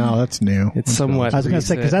back then? No, that's new. It's somewhat. I was going to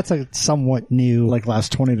say, because that's a somewhat new, like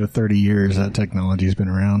last 20 to 30 years that technology's been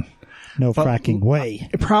around. no fracking way.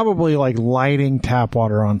 Probably like lighting tap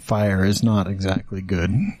water on fire is not exactly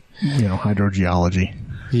good, hydrogeology.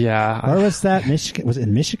 Yeah. Where was that? Michigan? Was it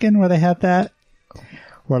in Michigan where they had that?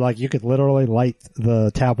 Where like you could literally light the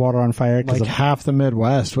tap water on fire? Like half the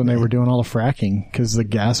Midwest when they were doing all the fracking because the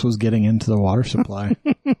gas was getting into the water supply.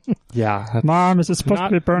 Yeah. That's Mom, is it supposed not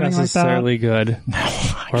to be burning like that? necessarily good.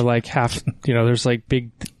 Or like half. There's like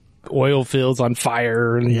big oil fields on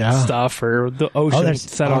fire and Yeah. stuff, or the ocean there's-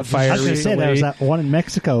 set on fire I was going to say there was recently. that one in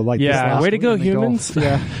Mexico. Like this Yeah, last way to week go, in the humans. Gulf.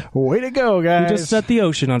 Yeah. Way to go, We guys. just set the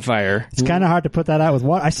ocean on fire. It's kind of hard to put that out with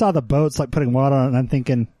water. I saw the boats like putting water on it, and I'm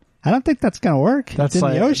thinking, I don't think that's going to work. That's it's in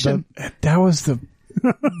like the ocean. that was the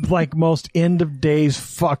like most end of days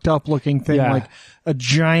fucked up looking thing, Yeah. like a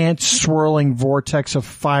giant swirling vortex of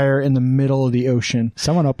fire in the middle of the ocean.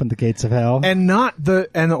 Someone opened the gates of hell. And the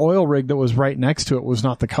oil rig that was right next to it was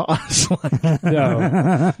not the cause. Like,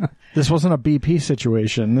 No, this wasn't a BP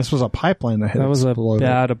situation. This was a pipeline that had that was a exploded.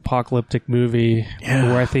 bad apocalyptic movie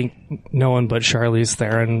where I think no one but Charlize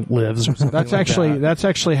Theron lives. Or something That's like actually that. that's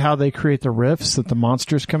actually how they create the rifts that the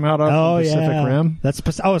monsters come out of. Oh in Pacific yeah, Rim.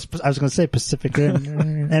 that's. I was going to say Pacific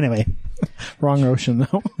Rim. Anyway, Wrong ocean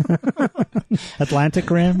though. Atlantic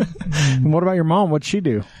Rim. And what about your mom? What'd she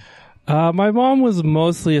do? My mom was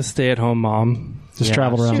mostly a stay-at-home mom. Just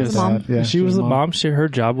traveled around. She with was a mom. dad. Yeah, She was a mom. Her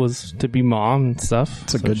job was to be mom and stuff.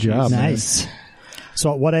 It's a good job. Nice.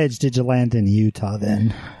 So, at what age did you land in Utah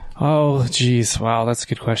then? Oh, geez. Wow, that's a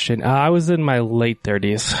good question. I was in my late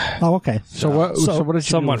 30s. Oh, okay. So what did you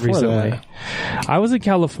Somewhat do before recently. that? I was in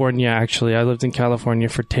California, actually. I lived in California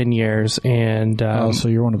for 10 years, and So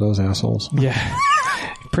you're one of those assholes. yeah,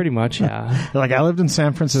 pretty much, yeah. Like I lived in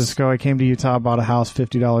San Francisco. I came to Utah, bought a house,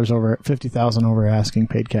 $50,000 over asking,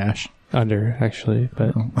 paid cash. Under, actually,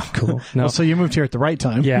 but cool. No, Well, so you moved here at the right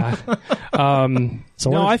time. yeah. So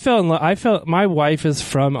No, what I fell in love. My wife is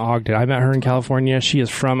from Ogden. I met her in California. She is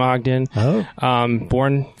from Ogden. Oh,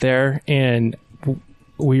 Born there, and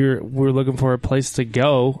we were looking for a place to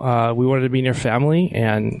go. We wanted to be near family,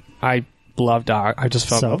 and I loved I just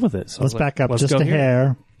fell in love with it. So I let's was like, back up let's just go a here.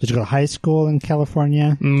 hair. Did you go to high school in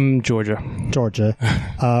California, Georgia, Georgia?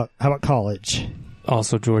 How about college?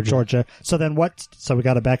 also Georgia. Georgia. So then what? So we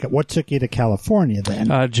got to back up. What took you to California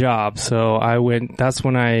then? Job. So I went. That's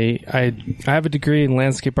when I have a degree in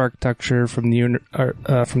landscape architecture from the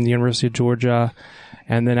University of Georgia,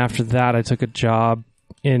 and then after that I took a job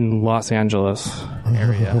in Los Angeles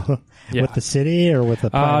area. Yeah. With the city or with a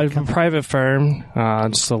private company? Private firm,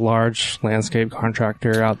 just a large landscape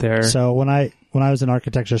contractor out there. So when I was in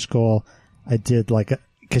architecture school, I did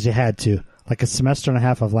because you had to, like a semester and a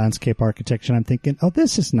half of landscape architecture. And I'm thinking, oh,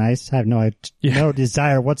 this is nice. I have no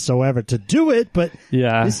desire whatsoever to do it, but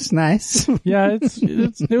Yeah, this is nice. yeah,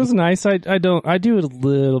 it was nice. I do it a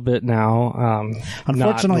little bit now.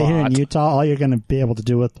 Unfortunately, not a here in lot. Utah, all you're going to be able to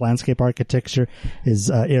do with landscape architecture is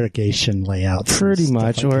irrigation layouts. and Pretty stuff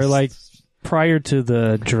much, like or this. like prior to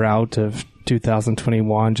the drought of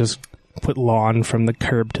 2021, just put lawn from the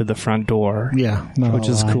curb to the front door. Yeah. No. Which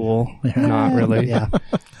is cool. Not really. Yeah.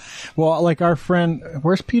 Well, like our friend,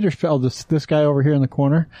 where's Peter spelled? This guy over here in the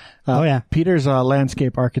corner. Oh, yeah. Peter's a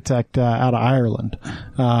landscape architect out of Ireland,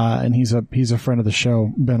 and he's a friend of the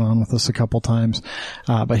show. Been on with us a couple times,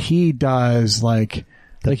 but he does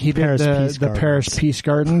he did the Paris Peace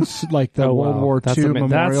Gardens, like the Oh, World wow. War That's II ama-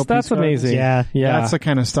 Memorial. That's Peace Gardens. amazing. Yeah. Yeah. That's the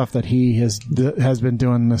kind of stuff that he has been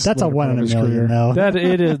doing. That's a later one part in a of his million, career. though. That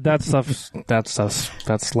it is. That's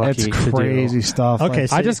lucky. It's to crazy do. stuff. Okay, Like,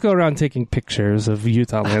 so I just go around taking pictures of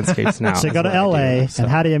Utah landscapes now. So you is go to what I LA, do, so.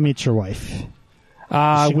 and how do you meet your wife?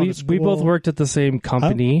 Does she go to We both school? worked at the same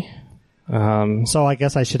company. So I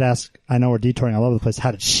guess I should ask. I know we're detouring all over the place.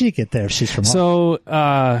 How did she get there? She's from So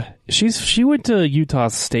she went to Utah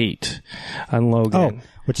State on Logan.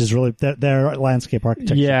 which is really their landscape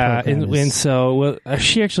architecture. Yeah, program and is- so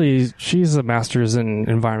she's a master's in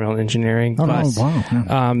environmental engineering. oh, but, wow.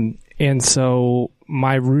 Yeah. And so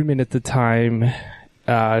my roommate at the time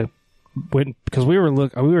went because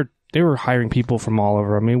they were hiring people from all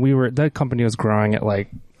over. I mean, that company was growing at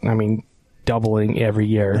doubling every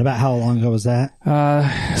year. About how long ago was that?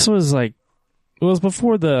 This was it was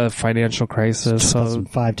before the financial crisis, so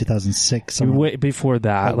 2005, 2006, somewhere. way before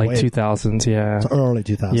that, Oh, like wait. 2000s, yeah. So early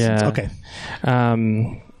 2000s. Yeah. Okay.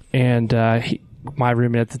 My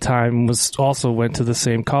roommate at the time went to the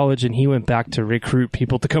same college, and he went back to recruit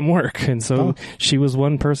people to come work, and so she was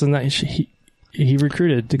one person that he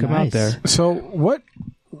recruited to come out Nice. there. So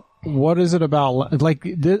what is it about, like,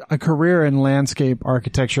 a career in landscape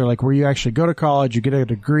architecture, like where you actually go to college, you get a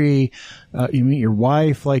degree, you meet your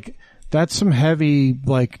wife, like, that's some heavy,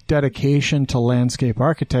 like, dedication to landscape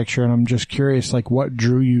architecture, and I'm just curious, like, what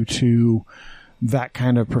drew you to that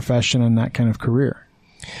kind of profession and that kind of career?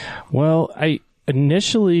 Well, I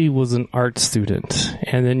initially was an art student,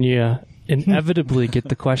 and then you inevitably get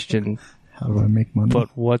the question, how do I make money? but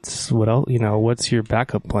what's your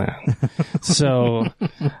backup plan? So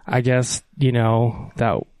I guess,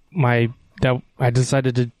 that I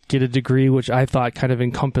decided to get a degree, which I thought kind of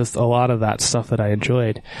encompassed a lot of that stuff that I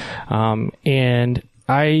enjoyed. And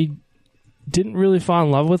I didn't really fall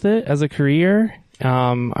in love with it as a career.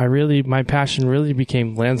 My passion really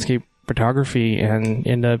became landscape photography and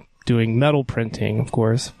ended up doing metal printing, of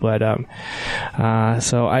course. But,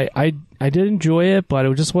 so I did enjoy it, but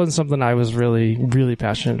it just wasn't something I was really, really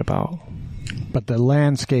passionate about. But the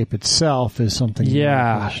landscape itself is something.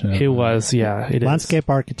 Yeah, it was. Yeah, it landscape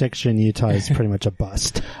architecture in Utah is pretty much a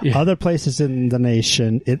bust. Yeah. Other places in the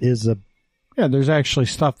nation, it is a. Yeah, there's actually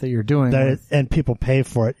stuff that you're doing, and people pay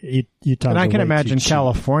for it. Utah, and I can imagine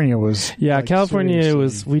California was. Yeah, like, California seriously.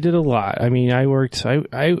 was. We did a lot. I mean, I worked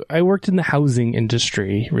in the housing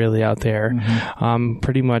industry, really, out there. Mm-hmm.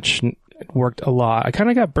 Pretty much worked a lot. I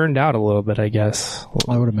kind of got burned out a little bit, I guess.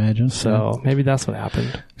 I would imagine. So maybe that's what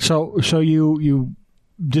happened. So you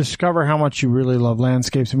discover how much you really love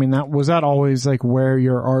landscapes. I mean, was that always like where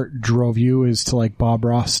your art drove you, is to like Bob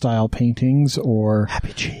Ross style paintings, or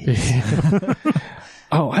Happy Cheese?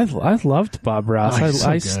 Oh, I loved Bob Ross.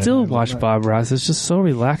 I still watch Bob Ross. It's just so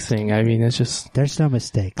relaxing. I mean, it's just... There's no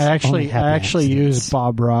mistakes. I actually use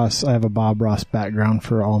Bob Ross. I have a Bob Ross background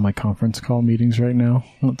for all my conference call meetings right now.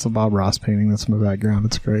 It's a Bob Ross painting. That's my background.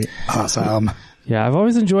 It's great. Awesome. Yeah, I've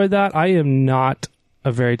always enjoyed that. I am not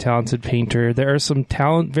a very talented painter. There are some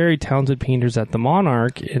very talented painters at the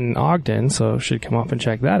Monarch in Ogden, so should come up and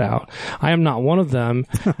check that out. I am not one of them.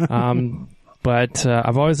 But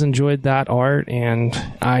I've always enjoyed that art, and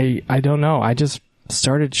I don't know. I just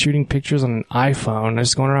started shooting pictures on an iPhone. I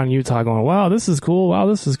was going around Utah going, wow, this is cool. Wow,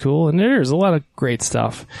 this is cool. And there's a lot of great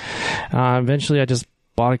stuff. Eventually, I just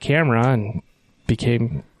bought a camera and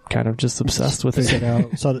became kind of just obsessed with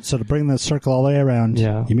it. So to bring the circle all the way around,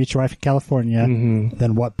 you meet your wife in California,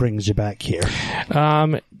 then what brings you back here?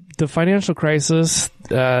 The financial crisis,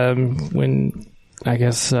 when... I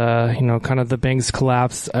guess, kind of the banks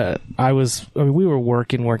collapsed. We were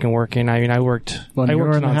working. I mean, I worked. Well, you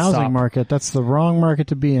were in the housing market. That's the wrong market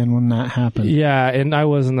to be in when that happened. Yeah, and I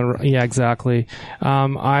was exactly.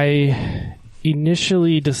 I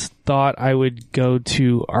initially just thought I would go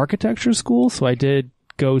to architecture school, so I did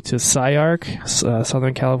go to SciArc,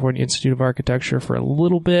 Southern California Institute of Architecture, for a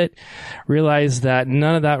little bit. Realized that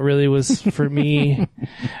none of that really was for me.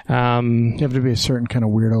 You have to be a certain kind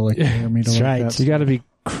of weirdo like Jeremy to like that. You got to be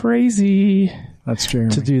crazy. That's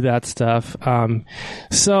Jeremy. To do that stuff.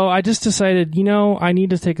 So I just decided, I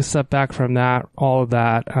need to take a step back from that, all of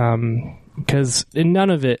that. Because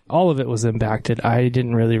all of it was impacted. I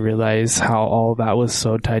didn't really realize how all of that was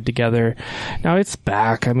so tied together. Now it's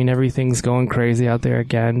back. I mean, everything's going crazy out there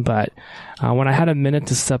again. But when I had a minute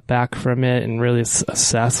to step back from it and really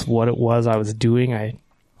assess what it was I was doing, I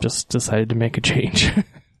just decided to make a change.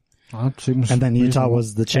 Well, and then Utah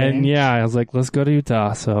was the change? And I was like, let's go to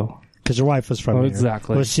Utah. So... Because your wife was from here.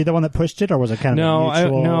 Exactly. Was she the one that pushed it, or was it kind of a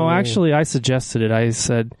mutual... No, actually, I suggested it. I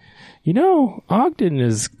said... Ogden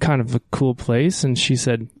is kind of a cool place. And she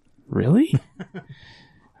said, really?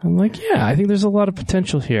 I'm like, yeah, I think there's a lot of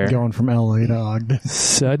potential here. Going from LA to Ogden.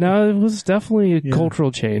 So, no, it was definitely a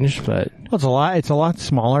cultural change, but... Well, it's a lot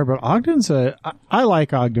smaller, but Ogden's I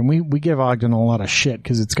like Ogden. We give Ogden a lot of shit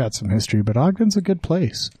because it's got some history, but Ogden's a good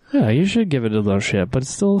place. Yeah, you should give it a little shit, but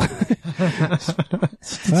it's still... it's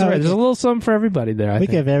all right. There's a little something for everybody there, I think.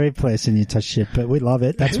 We give every place in Utah shit, but we love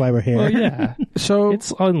it. That's why we're here. Well, yeah. So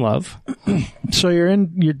it's in love. So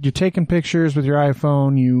you're taking pictures with your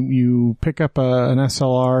iPhone. You pick up an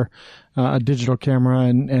SLR, a digital camera,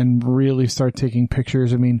 and really start taking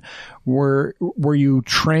pictures. I mean, were you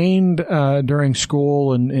trained during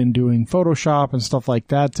school and doing Photoshop and stuff like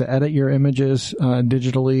that to edit your images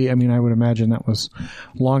digitally? I mean, I would imagine that was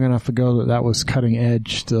long enough ago that was cutting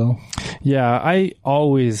edge still. Yeah, I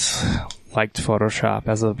always liked Photoshop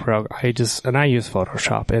as a program. I use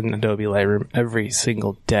Photoshop in Adobe Lightroom every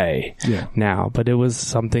single day now, but it was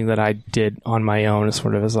something that I did on my own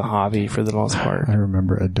sort of as a hobby for the most part. I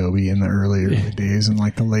remember Adobe in the early days in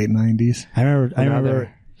like the late 90s. I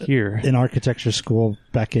remember here in architecture school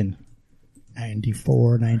back in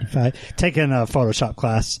 94, 95, taking a Photoshop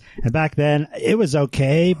class. And back then it was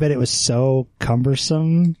okay, but it was so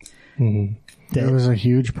cumbersome. Mm-hmm. It was a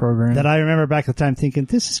huge program. That I remember back at the time thinking,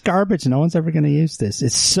 this is garbage. No one's ever going to use this.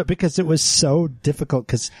 It's so, because it was so difficult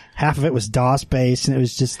because half of it was DOS based and it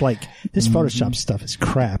was just like, this Photoshop stuff is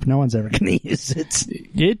crap. No one's ever going to use it.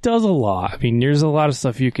 It does a lot. I mean, there's a lot of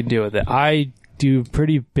stuff you can do with it. I do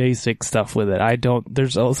pretty basic stuff with it.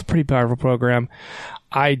 It's a pretty powerful program.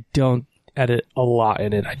 I don't edit a lot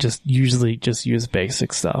in it. I usually just use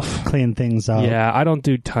basic stuff. Clean things up. Yeah, I don't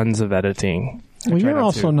do tons of editing. Well, you're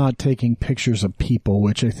also not taking pictures of people,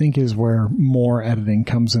 which I think is where more editing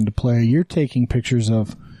comes into play. You're taking pictures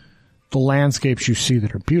of the landscapes you see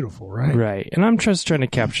that are beautiful, right? Right. And I'm just trying to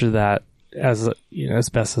capture that as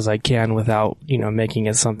best as I can without, making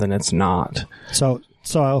it something it's not. So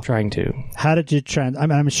trying to. How did you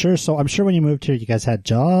I'm sure when you moved here, you guys had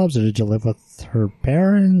jobs, or did you live with her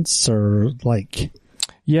parents, or like?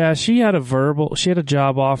 Yeah, she had a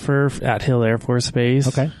job offer at Hill Air Force Base.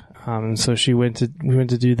 Okay. So we went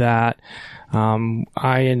to do that.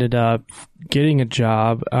 I ended up getting a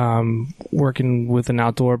job, working with an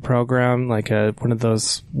outdoor program, like one of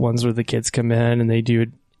those ones where the kids come in and they do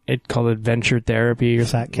it called adventure therapy or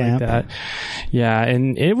Fat something camp. like that. Yeah.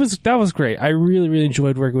 And that was great. I really, really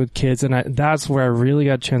enjoyed working with kids. And that's where I really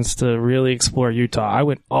got a chance to really explore Utah. I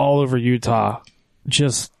went all over Utah,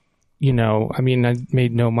 just, I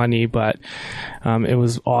made no money, but it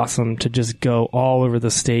was awesome to just go all over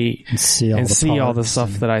the state and see all the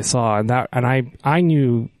stuff that I saw. And I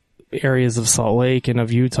knew areas of Salt Lake and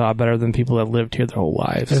of Utah better than people that lived here their whole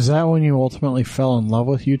lives. Is that when you ultimately fell in love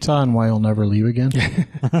with Utah and why you'll never leave again?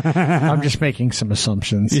 I'm just making some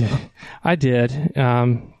assumptions. Yeah, I did.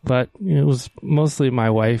 But it was mostly my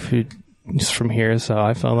wife who's from here, so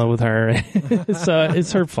I fell in love with her. So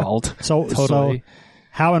it's her fault. So totally. So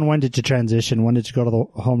how and when did you transition? When did you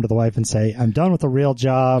go home to the wife and say, I'm done with a real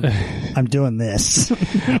job. I'm doing this?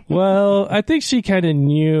 Well, I think she kind of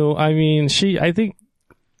knew. When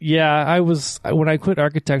I quit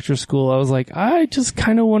architecture school, I was like, I just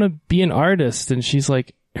kind of want to be an artist. And she's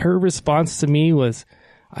like, her response to me was,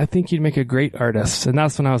 I think you'd make a great artist. And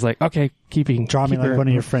that's when I was like, okay, draw me like one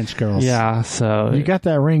of your French girls. Yeah. So you got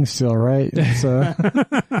that ring still, right? It's,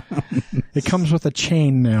 it comes with a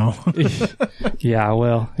chain now. Yeah.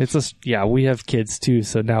 Well, we have kids too.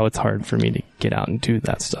 So now it's hard for me to get out and do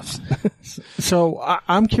that stuff. So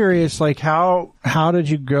I'm curious, like how did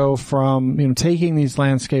you go from, taking these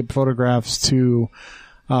landscape photographs to,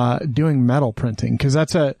 doing metal printing? Cause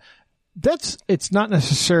it's not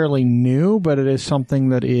necessarily new, but it is something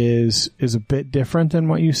that is a bit different than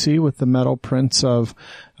what you see with the metal prints of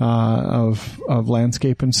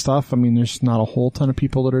landscape and stuff. I mean, there's not a whole ton of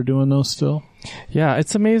people that are doing those still. Yeah,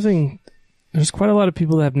 it's amazing. There's quite a lot of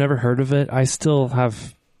people that have never heard of it. I still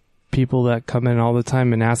have people that come in all the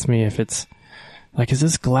time and ask me if it's like, is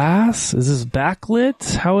this glass? Is this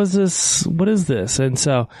backlit? How is this? What is this? And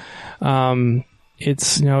so,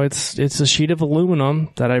 it's a sheet of aluminum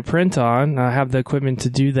that I print on. I have the equipment to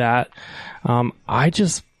do that. I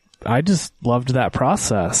just loved that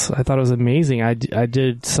process. I thought it was amazing. I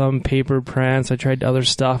did some paper prints. I tried other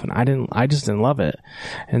stuff and I just didn't love it.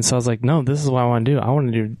 And so I was like, no, this is what I want to do. I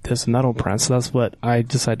want to do this metal print. So that's what I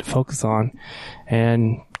decided to focus on.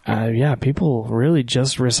 And people really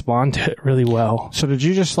just respond to it really well. So did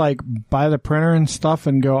you just like buy the printer and stuff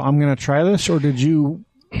and go, I'm going to try this? Or did you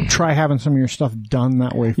try having some of your stuff done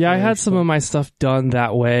that way? Yeah, I had some of my stuff done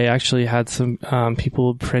that way. I actually had some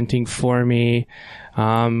people printing for me.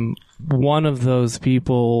 One of those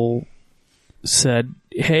people said,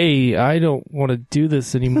 hey, I don't want to do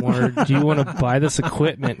this anymore. Do you want to buy this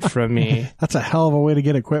equipment from me? That's a hell of a way to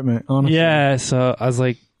get equipment, honestly. Yeah, so I was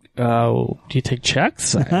like, do you take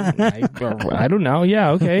checks? I don't know.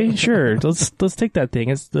 Yeah, okay, sure. Let's take that thing.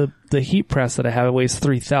 It's the heat press that I have. It weighs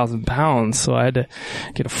 3,000 pounds, so I had to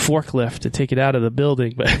get a forklift to take it out of the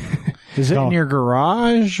building. But is it in your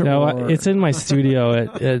garage? No, it's in my studio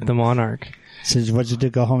at the Monarch. So what'd you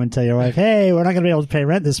do? Go home and tell your wife, hey, we're not going to be able to pay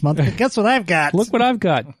rent this month, but guess what I've got? Look what I've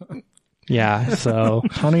got. Yeah, so.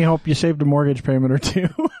 Honey, hope you saved a mortgage payment or two.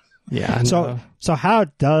 Yeah. So how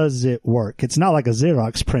does it work? It's not like a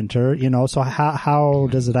Xerox printer, so how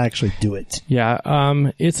does it actually do it? Yeah.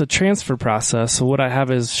 It's a transfer process. So what I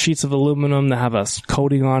have is sheets of aluminum that have a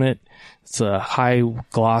coating on it. It's a high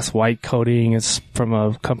gloss white coating. It's from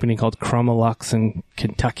a company called Chromolux in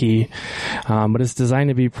Kentucky. But it's designed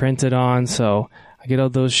to be printed on. So I get all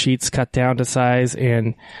those sheets cut down to size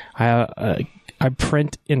and I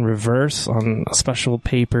print in reverse on a special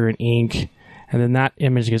paper and ink. And then that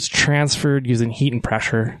image gets transferred using heat and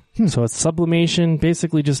pressure. So it's sublimation,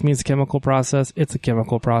 basically just means chemical process. It's a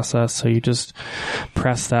chemical process. So you just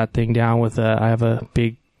press that thing down with I have a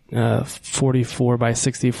big 44 by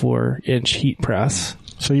 64 inch heat press.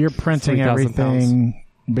 So you're printing 3,000 everything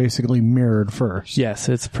basically mirrored first. Yes,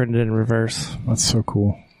 it's printed in reverse. That's so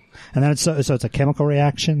cool. And then it's a chemical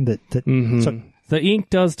reaction that so The ink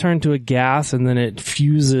does turn to a gas, and then it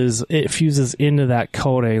fuses into that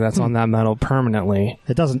coating that's on that metal permanently.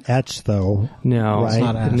 it doesn't etch though. No, Right. It's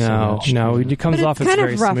not acid etched. no. It comes But off. it's It's kind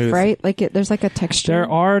very of rough, smooth. right? Like there's like a texture.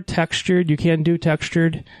 There are textured. You can do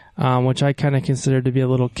textured, which I kind of consider to be a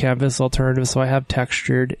little canvas alternative. So I have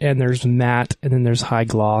textured, and there's matte, and then there's high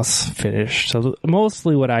gloss finish. So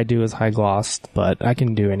mostly what I do is high gloss, but I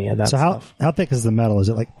can do any of that So stuff. how thick is the metal? Is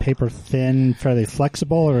it like paper thin, fairly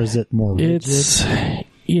flexible, or is it more rigid?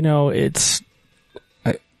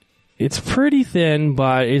 It's pretty thin,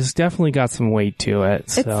 but it's definitely got some weight to it.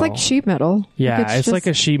 It's So. like sheet metal. Yeah, it's like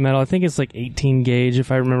a sheet metal. I think it's like 18 gauge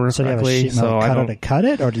if I remember So do you have a correctly. sheet metal So I cutter don't. to cut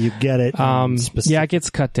it, or do you get it? Specific? Yeah, it gets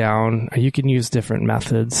cut down. You can use different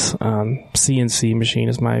methods. CNC machine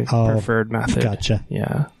is my preferred method. Gotcha.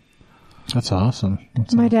 Yeah. That's awesome.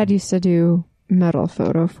 My dad used to do metal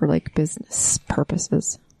photo for like business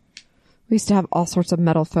purposes. We used to have all sorts of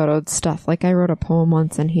metal photoed stuff. Like I wrote a poem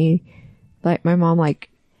once, and my mom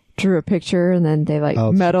drew a picture, and then they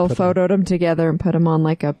metal photoed them together and put them on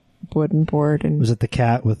like a wooden board. And Was it the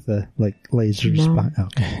cat with the lasers? No.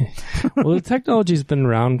 Okay. Well, the technology's been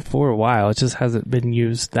around for a while. It just hasn't been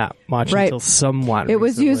used that much Right. until somewhat it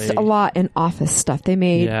was used recently. a lot in office stuff. They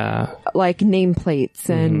made like nameplates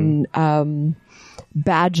and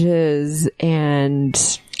badges and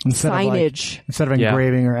signage. Instead of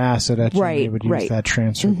engraving or acid etching, Right, they would use right. that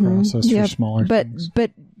transfer process for smaller things.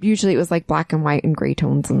 But usually it was like black and white and gray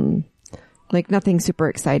tones and like nothing super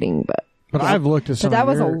exciting. But I've looked at some But that of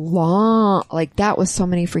was a long, that was so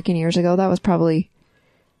many freaking years ago. That was probably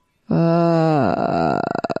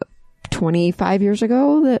 25 years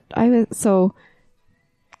ago so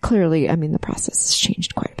clearly, I mean, the process has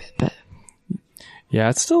changed quite a bit, but Yeah,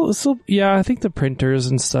 it's still, yeah, I think the printers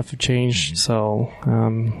and stuff have changed. So,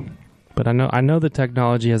 but I know the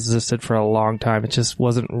technology has existed for a long time. It just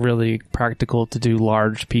wasn't really practical to do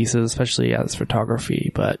large pieces, especially as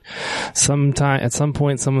photography. But at some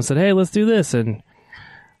point, someone said, "Hey, let's do this," and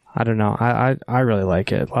I don't know. I really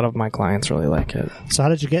like it. A lot of my clients really like it. So how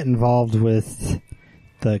did you get involved with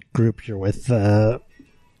the group you're with? I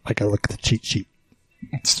look at the cheat sheet.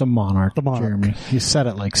 It's the Monarch, Jeremy. You said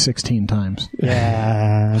it like 16 times.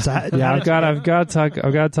 Yeah. I've got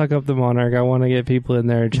to tuck up the Monarch. I want to get people in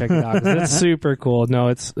there and check it out. 'Cause it's super cool. No,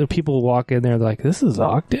 it's people walk in there they're like, "This is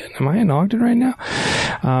Ogden. Am I in Ogden right now?"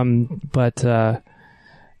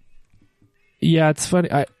 Yeah, it's funny.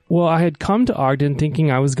 I had come to Ogden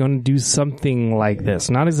thinking I was going to do something like this.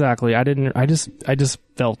 Not exactly. I just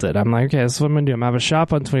felt it. I'm like, okay, this is what I'm going to do. I'm going to have a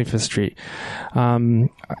shop on 25th Street.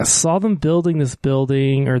 I saw them building this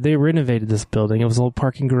building, or they renovated this building. It was an old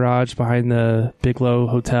parking garage behind the Biglow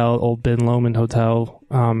Hotel, old Ben Lomond Hotel.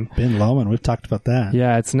 Ben Lomond, we've talked about that.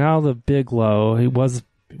 Yeah, it's now the Biglow. It was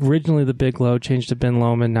originally the Biglow, changed to Ben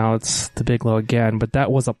Lomond. Now it's the Biglow again. But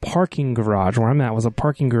that was a parking garage. Where I'm at was a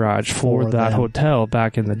parking garage for that hotel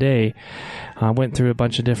back in the day. Went through a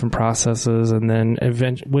bunch of different processes, and then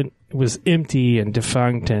eventually it was empty and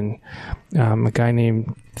defunct. And a guy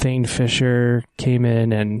named Thane Fisher came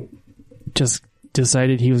in and just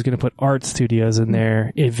decided he was going to put art studios in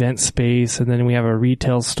there, event space, and then we have a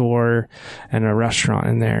retail store and a restaurant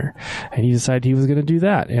in there. And he decided he was going to do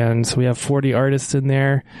that. And so we have 40 artists in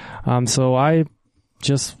there. So I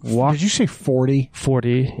just walked. Did you say 40?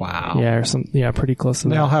 40. Wow. Yeah, pretty close to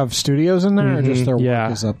They that. all have studios in there, or just their Yeah.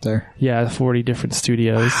 work is up there? Yeah, 40 different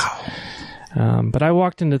studios. But I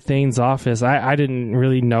walked into Thane's office. I didn't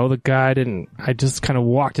really know the guy. I just kind of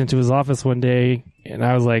walked into his office one day, and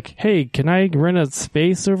I was like, "Hey, can I rent a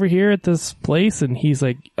space over here at this place?" And he's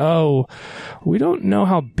like, "Oh, we don't know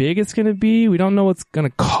how big it's going to be. We don't know what's going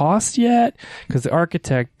to cost yet," because the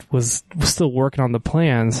architect was still working on the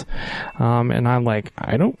plans. And I'm like,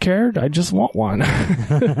 "I don't care. I just want one."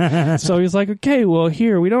 So he's like, "Okay, well,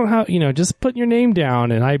 here, we don't have, just put your name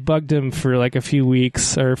down." And I bugged him for like a few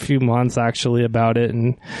weeks or a few months actually about it.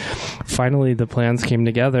 And finally the plans came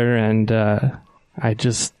together, and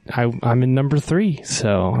I'm in number 3.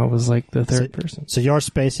 So I was like the third person. So your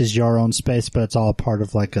space is your own space, but it's all part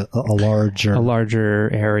of like a larger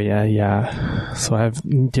area. Yeah. So I have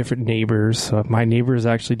different neighbors. So my neighbors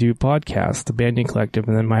actually do podcasts, the Banding Collective.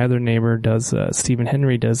 And then my other neighbor does, Stephen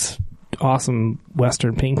Henry does awesome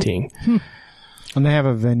Western painting. And they have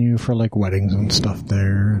a venue for like weddings and stuff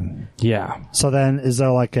there. And Yeah. So then, is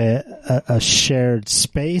there like a shared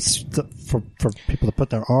space for people to put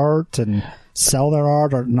their art and sell their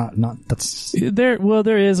art, or not? That's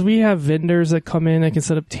There is. We have vendors that come in that can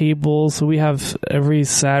set up tables. So we have every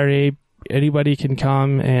Saturday, anybody can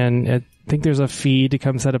come, and I think there's a fee to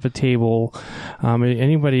come set up a table.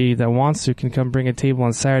 Anybody that wants to can come bring a table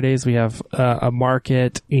on Saturdays. We have a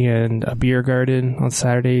market and a beer garden on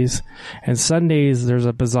Saturdays. And Sundays, there's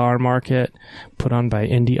a bazaar market put on by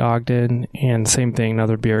Indie Ogden, and same thing,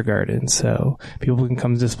 another beer garden. So people can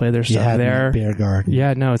come display their stuff there. Beer garden.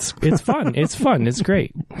 Yeah, no, it's fun. It's fun. It's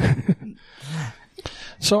great.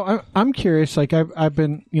 so I'm curious, like I've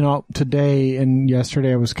been, today and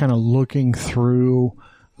yesterday I was kind of looking through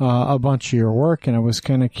a bunch of your work, and I was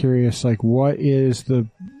kind of curious, like what is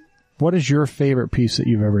your favorite piece that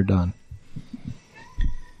you've ever done?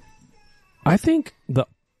 I think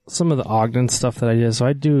some of the Ogden stuff that I did.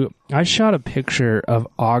 So I shot a picture of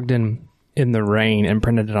Ogden in the rain and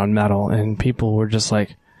printed it on metal, and people were just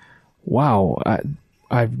like, "Wow,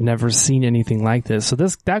 I've never seen anything like this." So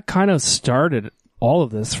that kind of started all of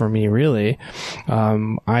this for me, really.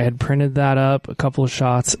 I had printed that up, a couple of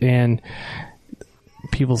shots, and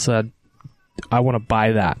people said, "I want to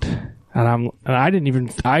buy that." And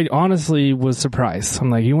I honestly was surprised. I'm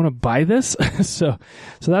like, "You want to buy this?" So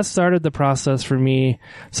that started the process for me.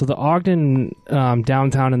 So the Ogden,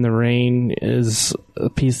 Downtown in the Rain is a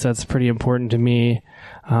piece that's pretty important to me.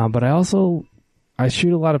 But I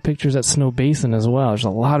shoot a lot of pictures at Snow Basin as well. There's a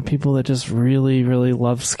lot of people that just really, really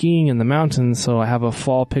love skiing in the mountains. So I have a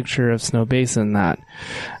fall picture of Snow Basin that,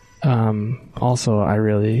 also I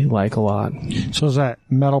really like a lot. So is that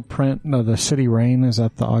metal print, the City Rain, is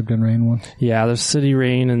that the Ogden Rain one? Yeah, there's City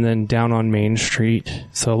Rain and then Down on Main Street.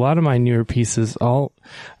 So a lot of my newer pieces, I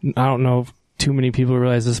don't know if too many people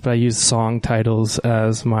realize this, but I use song titles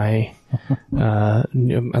as my,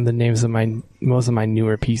 the names of most of my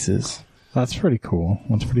newer pieces. That's pretty cool.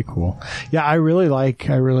 Yeah, I really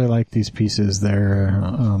like these pieces. They're,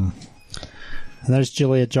 and there's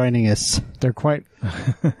Julia joining us. They're quite.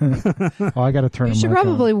 I got to turn. You should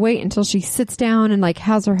probably wait until she sits down and like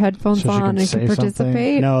has her headphones on and can participate.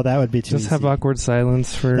 Something. No, that would be too easy. Just have awkward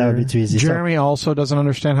silence for. That would be too easy. Jeremy also doesn't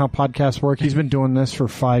understand how podcasts work. He's been doing this for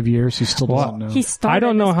 5 years. He still doesn't know. I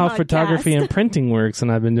don't know how photography and printing works,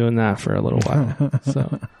 and I've been doing that for a little while. So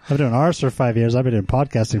I've been doing ours for 5 years. I've been doing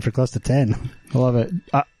podcasting for close to 10. I love it.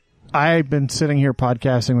 I've been sitting here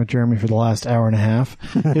podcasting with Jeremy for the last hour and a half.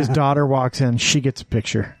 His daughter walks in. She gets a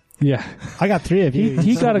picture. Yeah. I got 3 of you.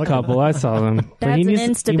 He got a couple. I saw them. But he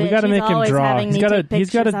needs, we got to make him draw. He's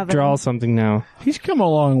got to draw something now. He's come a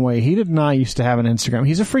long way. He did not used to have an Instagram.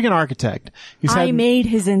 He's a freaking architect. I made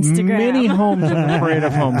his Instagram. Many homes in the Parade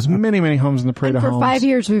of Homes. Many homes in the Parade of Homes. For 5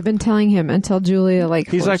 years, we've been telling him until Julia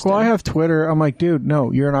He's like, well, I have Twitter. I'm like, dude,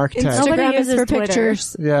 no, you're an architect. Instagram is for Twitter.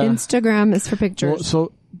 pictures. Yeah. Instagram is for pictures. Well,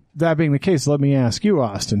 so that being the case, let me ask you,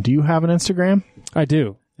 Austin, do you have an Instagram? I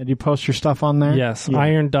do. And you post your stuff on there? Yes, yeah.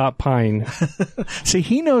 Iron.pine. See,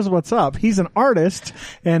 he knows what's up. He's an artist,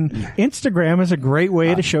 and Instagram is a great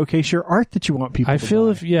way to showcase your art that you want people to feel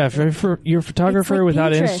buy. if you're a photographer like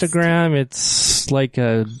without Pinterest. Instagram, it's like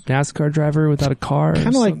a NASCAR driver without a car. Kind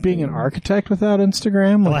of like being an architect without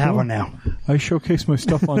Instagram. Well, I have one now. I showcase my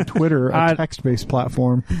stuff on Twitter, a text-based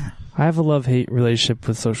platform. I have a love-hate relationship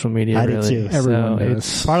with social media. I really. do too. Everyone so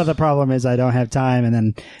does. Part of the problem is I don't have time, and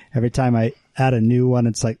then every time I add a new one,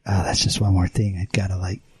 it's like, oh, that's just one more thing I gotta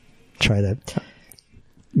like try to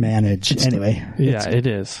manage. Anyway, it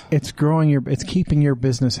is. It's it's keeping your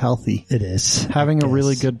business healthy. It is Having a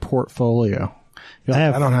really good portfolio. You're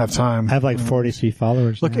like, I don't have time. I have like 43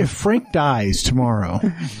 followers. Look, now. if Frank dies tomorrow,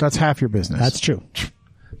 that's half your business. That's true.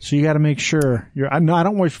 So you got to make sure I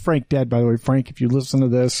don't wish Frank dead, by the way. Frank, if you listen to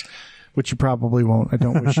this, which you probably won't, I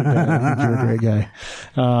don't wish you dead. I think you're a great guy.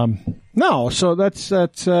 No, so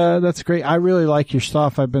that's great. I really like your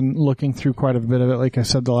stuff. I've been looking through quite a bit of it, like I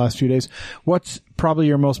said, the last few days. What's probably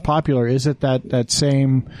your most popular? Is it that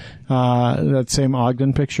same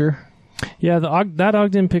Ogden picture? Yeah, that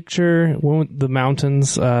Ogden picture, one with the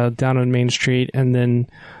mountains down on Main Street, and then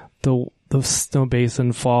the Snow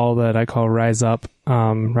Basin fall that I call Rise Up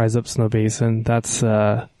Snow Basin. That's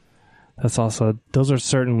also, those are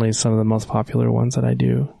certainly some of the most popular ones that I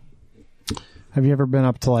do. Have you ever been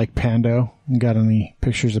up to like Pando and got any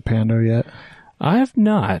pictures of Pando yet? I have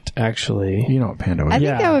not, actually. You know what Pando is. I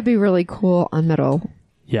think that would be really cool on metal.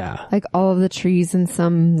 Yeah. Like all of the trees and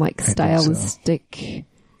some like stylistic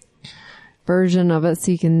version of it,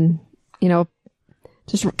 so you can,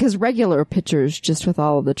 just because regular pictures just with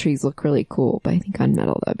all of the trees look really cool, but I think on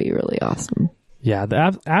metal that'd be really awesome. Yeah,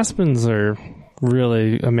 the aspens are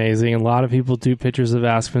really amazing. A lot of people do pictures of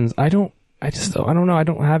aspens. I don't know. I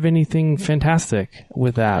don't have anything fantastic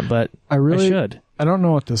with that, but I should. I don't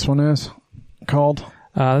know what this one is called.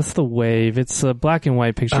 That's the wave. It's a black and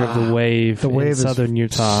white picture of the wave. The wave in southern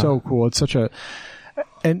Utah. So cool. It's such a.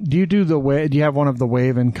 And do you do the wave? Do you have one of the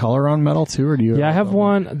wave in color on metal too, or do you? Yeah, I have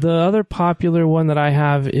one. The other popular one that I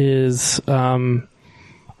have is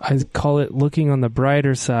I call it Looking on the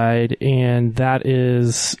Brighter Side, and that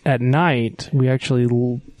is at night. We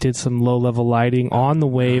actually did some low-level lighting on the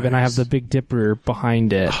wave, and I have the Big Dipper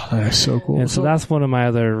behind it. Oh, that is so cool. And so that's one of my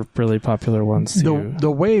other really popular ones, too. The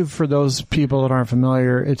wave, for those people that aren't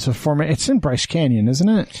familiar, it's a format. It's in Bryce Canyon, isn't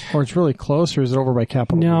it? Or it's really close, or is it over by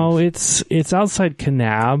Capitol No, Reef? it's outside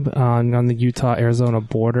Kanab on the Utah-Arizona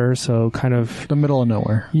border, so kind of... the middle of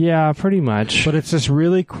nowhere. Yeah, pretty much. But it's this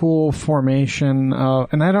really cool formation,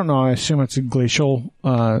 and I don't know, I assume it's a glacial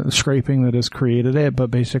scraping that has created it, but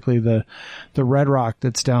basically the red rock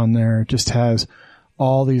that's down there just has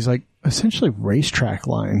all these like essentially racetrack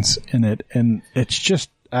lines in it, and it's just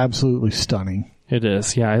absolutely stunning. It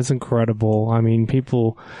is, yeah, it's incredible. I mean,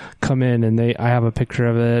 people come in and I have a picture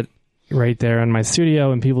of it right there in my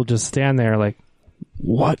studio, and people just stand there like,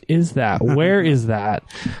 what is that? Where is that?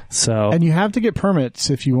 So, and you have to get permits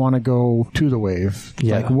if you want to go to the wave,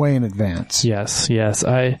 like way in advance. Yes.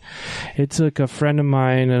 It took a friend of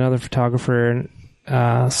mine, another photographer,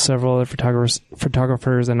 several other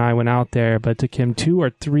photographers, and I went out there, but it took him 2 or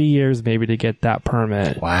 3 years maybe to get that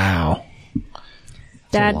permit. Wow.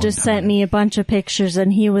 Dad just sent me a bunch of pictures,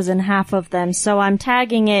 and he was in half of them, so I'm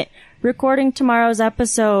tagging it. Recording tomorrow's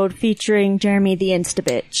episode featuring Jeremy the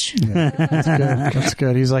Instabitch. Yeah, that's good. That's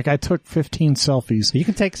good. He's like, I took 15 selfies. You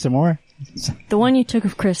can take some more. The one you took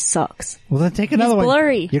of Chris sucks. Well, then take another one. It's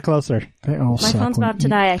blurry. You're closer. My phone's about to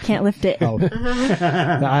die. I can't lift it. Oh. It's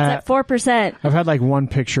at 4%. I've had like one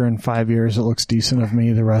picture in 5 years that looks decent of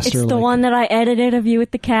me. The rest It's are the like, one that I edited of you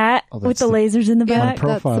with the cat, with the lasers in the back.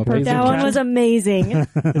 profile. That one was amazing.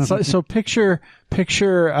 It's like, so picture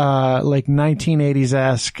like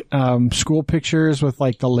 1980s-esque school pictures with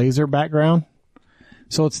like the laser background.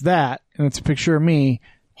 So it's that, and it's a picture of me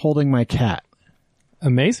holding my cat.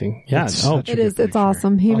 Amazing. Yeah. It is. It's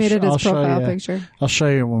awesome. He made it his profile picture. I'll show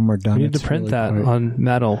you when we're done. We need to print really that quick. on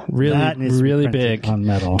metal. Really big. On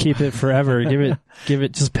metal. Keep it forever. Give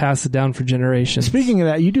it, just pass it down for generations. Speaking of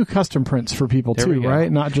that, you do custom prints for people There we too, go.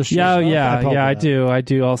 right? Not just Yeah, yourself? I do. I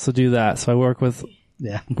do also do that. So I work with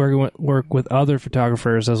other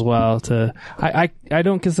photographers as well. I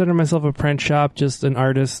don't consider myself a print shop, just an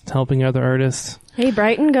artist helping other artists. Hey,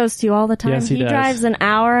 Brighton goes to you all the time. Yes, he does. Drives an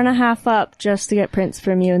hour and a half up just to get prints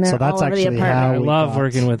from you, and they're So that's all over the actually how apartment. I we love got-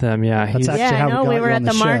 working with him. Yeah, That's he's actually Yeah, how I know. we We got were you at on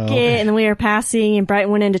the the market, show. and then we were passing, and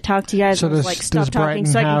Brighton went in to talk to you guys. So and was does- like, stop does talking Brighton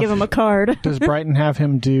so I can have- give him a card. Does Brighton have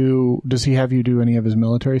him do? Does he have you do any of his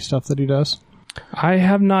military stuff that he does? I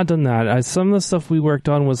have not done that. Some of the stuff we worked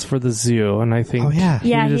on was for the zoo, and I think Oh, yeah.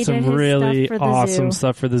 Yeah, did he some did his really stuff for the awesome zoo.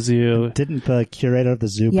 stuff for the zoo. Didn't the curator of the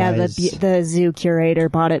zoo Yeah, buy the zoo curator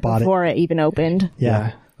bought it before it even opened.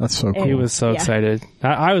 Yeah. That's so cool. He was so Yeah. excited.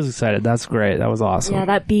 I was excited. That's great. That was awesome. Yeah,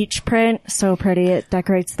 that beach print, so pretty. It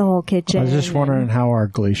decorates the whole kitchen. I was just wondering how our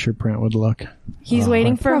glacier print would look. He's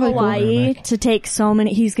waiting for Probably Hawaii to take so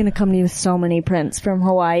many. He's going to come to you with so many prints from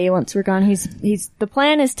Hawaii once we're gone. The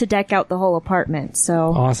plan is to deck out the whole apartment.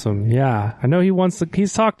 So Awesome. Yeah. I know he wants to,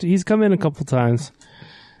 he's come in a couple times.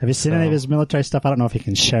 Have you seen any of his military stuff? I don't know if he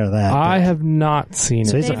can share that. I but- have not seen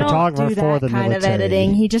So it. he's a they don't photographer do for that the kind of military.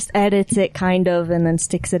 editing. He just edits it kind of and then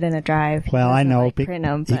sticks it in a drive. Well, He I doesn't, know like, print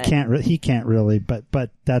 'em, he but- can't really, but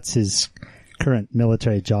that's his current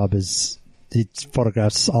military job. Is he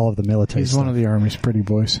photographs all of the military He's stuff. one of the Army's pretty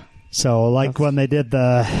boys. So, like when they did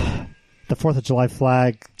the 4th of July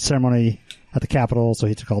flag ceremony at the Capitol, so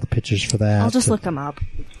he took all the pictures for that. I'll just look him up.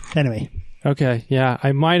 Anyway, Okay. Yeah.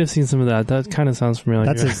 I might have seen some of that. That kind of sounds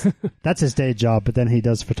familiar. that's his day job. But then he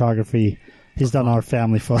does photography. He's done our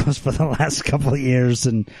family photos for the last couple of years,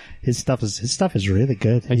 and his stuff is really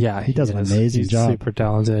good. Yeah. he does an is. amazing He's job. super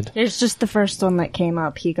talented. It's just the first one that came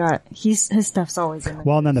up. His stuff's always in the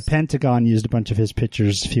Well, and then the Pentagon used a bunch of his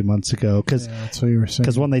pictures a few months ago because That's what you were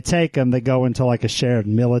saying. when they take them, they go into like a shared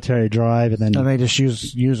military drive, and then And they just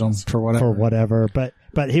use them for whatever.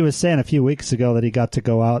 But he was saying a few weeks ago that he got to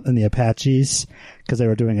go out in the Apaches because they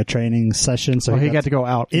were doing a training session. So he got to go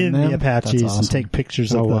out in them? the Apaches That's and awesome. take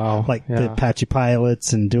pictures Oh, of wow. the Yeah. Apache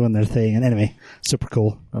pilots and doing their thing. And anyway, super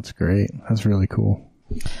cool. That's great. That's really cool.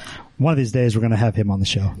 One of these days, we're going to have him on the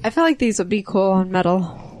show. I feel like these would be cool on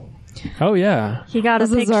metal. Oh yeah. He got a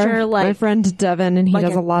This is picture my friend Devin, and he like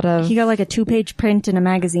does a lot of. He got like a 2-page print in a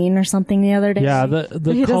magazine or something the other day. Yeah, the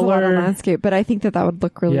he does a lot of color. landscape, but I think that would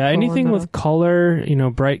look really. Yeah, cool anything on with color,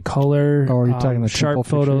 bright color. Oh, are you talking the sharp simple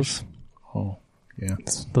photos? pictures? Oh, yeah.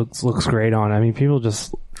 Looks great on. I mean, people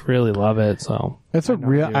just really love it. So It's a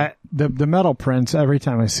real. The metal prints. Every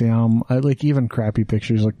time I see them, even crappy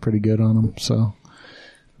pictures look pretty good on them. So,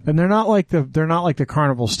 and they're not like the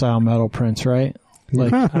carnival style metal prints, right?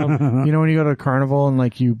 Like when you go to a carnival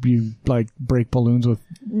and you break balloons with.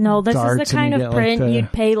 No, this is darts the kind and of print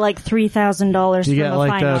you'd pay like $3,000 you from get a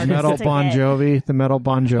fine the artist metal to Bon get. Jovi, the metal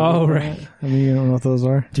Bon Jovi. Oh, right. I mean, you don't know what those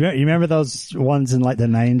are. Do you remember those ones in the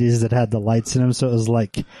 90s that had the lights in them? So it was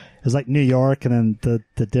like New York, and then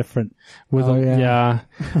the different. with yeah.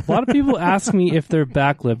 A lot of people ask me if they're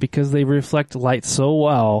backlit because they reflect light so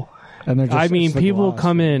well. And they're just, I mean, it's like people gloss.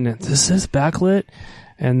 come in. Is this backlit?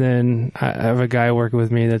 And then I have a guy working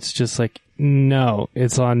with me that's just like, no,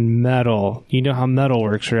 it's on metal. You know how metal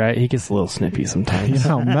works, right? He gets a little snippy You sometimes.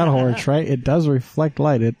 know how metal works, right? It does reflect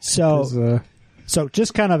light. So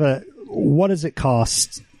just kind of what does it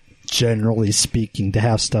cost, generally speaking, to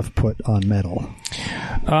have stuff put on metal?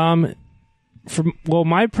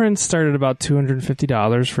 My print started about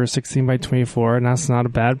 $250 for a 16 by 24, and that's not a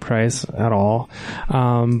bad price at all.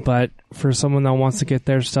 But for someone that wants to get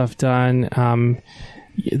their stuff done,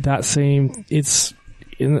 it's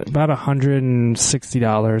about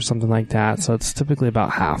 $160, something like that. So it's typically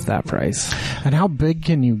about half that price. And how big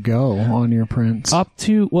can you go on your prints? Up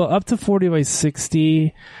to 40 by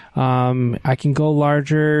 60. I can go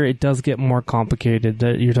larger. It does get more complicated.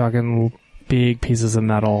 You're talking big pieces of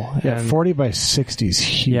metal. Yeah, And 40 by 60 is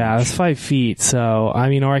huge. yeah, that's 5 feet. So, I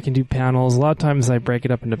mean, or I can do panels. A lot of times I break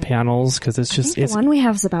it up into panels because it's just, The one we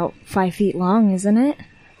have is about 5 feet long, isn't it?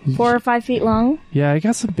 4 or 5 feet long. yeah, I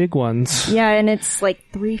got some big ones. Yeah, and it's like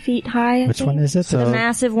 3 feet high. Which one is it? The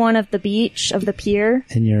massive one of the beach, of the pier.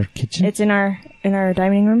 In your kitchen? It's in our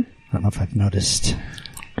dining room. I don't know if I've noticed.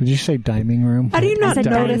 Did you say dining room? How do you not said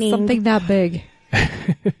notice dining. something that big?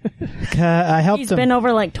 I helped He's him. been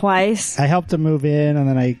over like twice. I helped him move in, and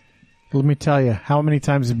then Let me tell you, how many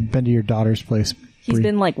times have you been to your daughter's place? He's Bree?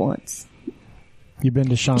 been like once. You've been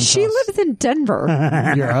to Sean's She house. lives in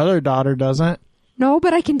Denver. Your other daughter doesn't. No,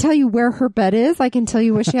 but I can tell you where her bed is. I can tell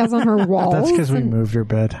you what she has on her walls. That's because we and- moved her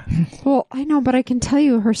bed. Well, I know, but I can tell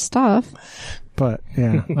you her stuff. But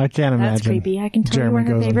yeah, I can't imagine. That's creepy. I can tell Jeremy you where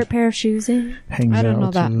her goes favorite and pair of shoes is. hangs I don't out know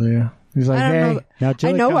with that. Julia. He's like, I don't hey. know. Now I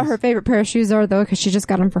Julie know what comes- her favorite pair of shoes are, though, because she just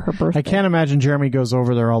got them for her birthday. I can't imagine Jeremy goes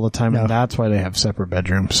over there all the time, No. and that's why they have separate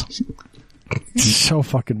bedrooms. It's so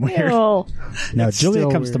fucking weird. Oh, No, It's Julia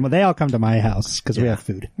still comes weird. to. They all come to my house because we Yeah. have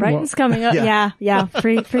food. Brighton's coming up. Yeah.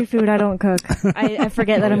 Free food. I don't cook. I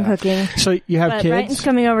forget that I'm cooking. So you have But Brighton's kids?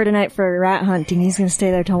 coming over tonight for rat hunting. He's going to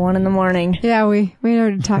stay there till 1 a.m. Yeah, we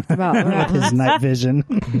already talked about that. His night vision.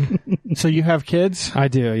 So you have kids? I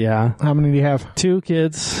do, yeah. How many do you have? 2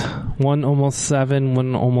 kids, one almost 7,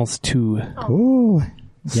 one almost 2. Ooh,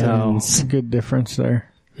 So, It's a good difference there.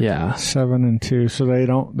 yeah. 7 and 2. So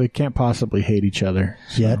they can't possibly hate each other.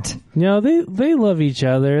 yet. No, they love each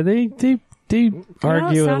other. They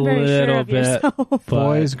argue a sound very sure little of bit. yourself. But,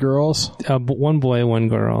 Boys, girls. one boy, one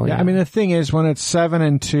girl. Yeah, I mean, the thing is, when it's 7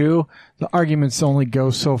 and 2, the arguments only go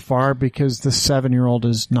so far because the 7-year-old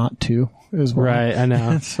is not 2 as well. right, I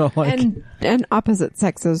know. So like, And opposite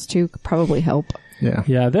sexes, too, could probably help. yeah.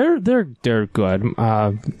 Yeah, they're good.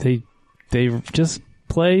 They just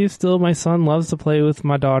play still. My son loves to play with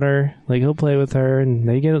my daughter. Like, he'll play with her, and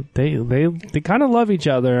they kind of love each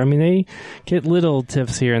other. I mean, they get little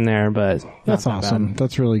tips here and there, but That's not that awesome. bad.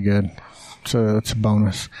 That's really good. So that's a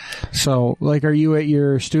bonus. So, like, are you at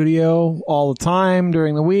your studio all the time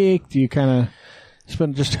during the week? Do you kind of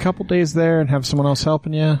spend just a couple days there and have someone else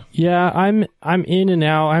helping you? Yeah, I'm in and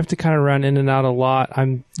out. I have to kind of run in and out a lot.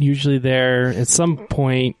 I'm usually there at some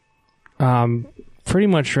point. Pretty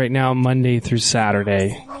much right now, Monday through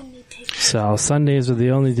Saturday. So Sundays are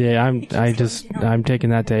the only day I'm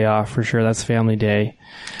taking that day off for sure. That's family day.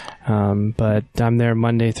 But I'm there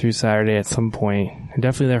Monday through Saturday at some point. I'm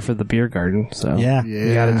definitely there for the beer garden. So Yeah.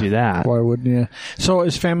 you got to do that. Why wouldn't you? So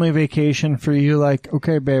is family vacation for you like,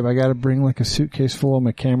 okay, babe, I got to bring like a suitcase full of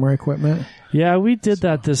my camera equipment? Yeah, we did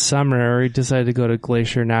that this summer. We decided to go to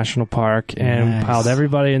Glacier National Park and Nice. piled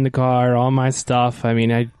everybody in the car, all my stuff. I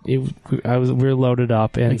mean, we were loaded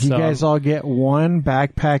up, and Like, you so guys all get one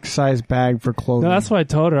backpack size bag for clothing. no, that's what I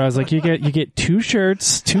told her. I was like, you get 2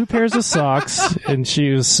 shirts, 2 pairs of socks, and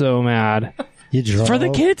she was so mad. You drove? For the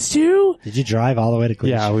kids too? Did you drive all the way to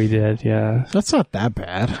Glacier? Yeah, we did. Yeah. That's not that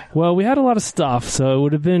bad. Well, we had a lot of stuff, so it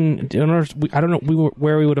would have been. I don't know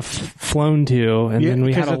where we would have flown to, and then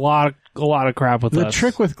we had a lot of crap with us. The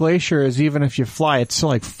trick with Glacier is even if you fly, it's still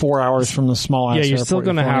like 4 hours from the small ass. Yeah, you're still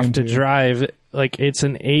going to have to drive. Like it's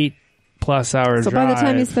an 8+ hour drive. So by the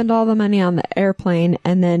time you spend all the money on the airplane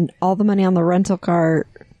and then all the money on the rental car,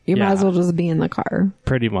 you might as well just be in the car.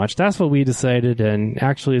 Pretty much. That's what we decided, and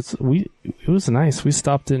actually it was nice. We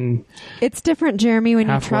stopped in. It's different, Jeremy, when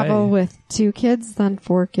halfway. you travel with 2 kids than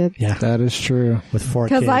 4 kids. Yeah, that is true. With 4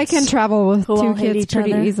 kids. Because I can travel with Who 2 all hate kids each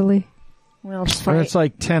pretty other. easily. We'll just And fight. it's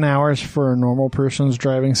like 10 hours for a normal person's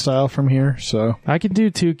driving style from here. So I could do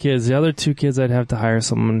 2 kids. The other 2 kids, I'd have to hire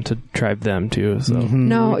someone to drive them too. So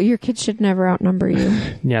No, your kids should never outnumber you.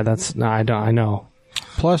 yeah, I know.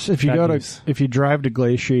 plus, if you Bad go news. if you drive to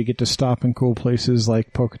Glacier, you get to stop in cool places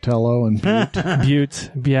like Pocatello and Butte. Butte.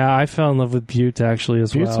 Yeah, I fell in love with Butte actually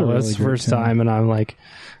as Butte's a well. really That's the great first town. time, and I'm like,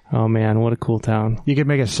 oh man, what a cool town. You could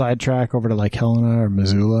make a sidetrack over to like Helena or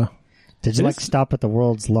Missoula. Did you stop at the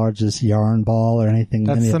world's largest yarn ball or anything?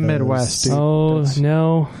 That's any the of those? Midwest, dude. Oh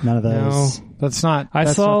no, None of those. no. That's not. I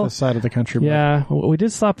That's saw- not the side of the country. but- Yeah, we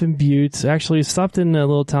did stop in Butte. Actually, we stopped in a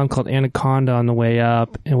little town called Anaconda on the way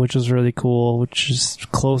up, and which was really cool, which is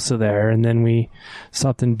close to there. And then we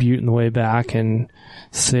stopped in Butte on the way back and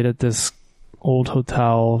stayed at this old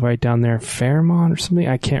hotel right down there, Fairmont or something.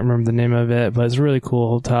 I can't remember the name of it, but it's a really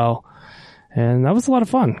cool hotel. And that was a lot of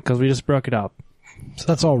fun because we just broke it up. So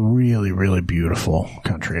that's all really, really beautiful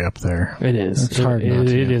country up there. It is. It's hard not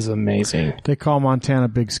to. It is amazing. They call Montana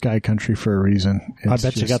Big Sky Country for a reason. I It's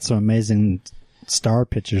bet you just- got some amazing star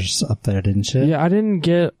pictures up there, didn't you? Yeah, I didn't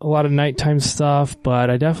get a lot of nighttime stuff, but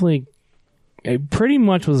I definitely. It pretty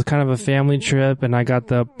much was kind of a family trip, and I got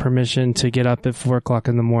the permission to get up at 4:00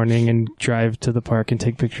 in the morning and drive to the park and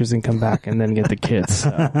take pictures and come back and then get the kids.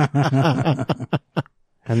 So.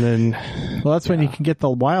 And then, Well, that's when you can get the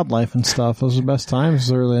wildlife and stuff. Those are the best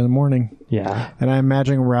times, early in the morning. yeah. And I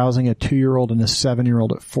imagine rousing a 2-year-old and a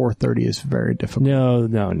 7-year-old at 4:30 is very difficult. No.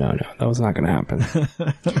 That was not going to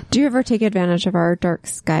happen. Do you ever take advantage of our dark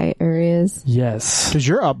sky areas? Yes. Because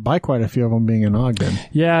you're up by quite a few of them being in Ogden.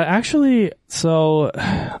 Yeah, actually, so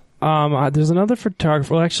there's another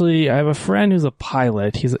photographer. Well, actually, I have a friend who's a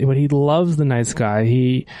pilot. But he loves the night sky.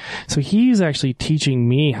 He's actually teaching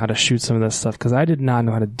me how to shoot some of this stuff because I did not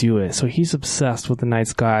know how to do it. So he's obsessed with the night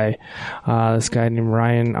sky. This guy named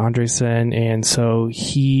Ryan Andresen, and so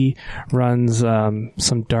he runs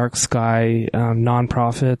some dark sky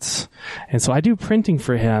nonprofits, and so I do printing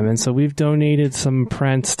for him. And so we've donated some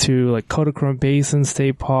prints to like Kodachrome Basin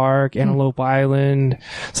State Park, Antelope Island,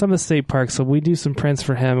 some of the state parks. So we do some prints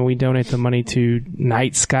for him, and we donate the money to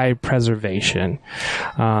night sky preservation.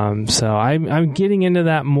 So I'm getting into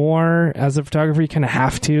that more as a photographer. You kind of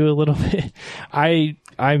have to a little bit.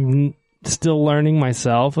 I'm still learning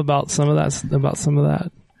myself about some of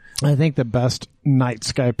that. I think the best night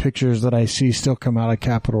sky pictures that I see still come out of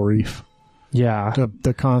Capitol Reef. Yeah.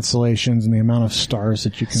 The constellations and the amount of stars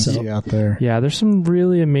that you can see out there. Yeah, there's some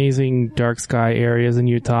really amazing dark sky areas in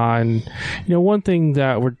Utah. And, one thing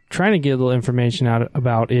that we're trying to get a little information out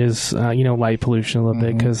about is, light pollution a little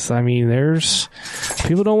bit. Because, there's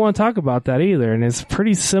people don't want to talk about that either. And it's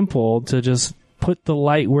pretty simple to just put the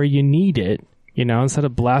light where you need it. Instead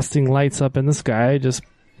of blasting lights up in the sky, just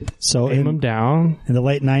aim them down. In the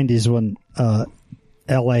late 90s when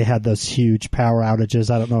LA had those huge power outages,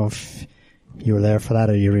 I don't know if you were there for that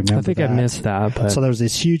or you remember I think that. I missed that. But So there was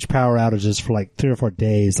these huge power outages for like 3 or 4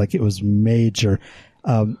 days. Like it was major.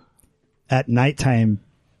 At nighttime,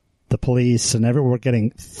 the police and everyone were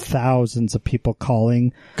getting thousands of people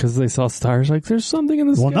calling. because they saw stars, like there's something in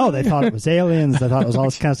the sky. Well, no, they thought it was aliens. They thought it was all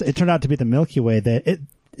this kind of stuff. It turned out to be the Milky Way. It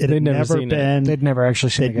They'd had never never seen it. been. They'd never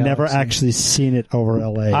actually seen They'd a never galaxy. actually seen it over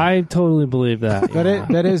LA. I totally believe that.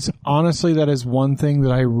 That is honestly, that is one thing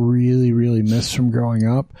that I really, really miss from growing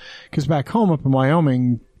up. Because back home up in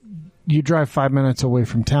Wyoming, you drive 5 minutes away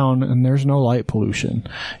from town and there's no light pollution.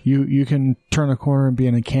 You can turn a corner and be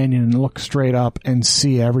in a canyon and look straight up and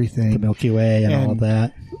see everything. the Milky Way and all And-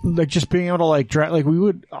 that. Like just being able to like drive, like we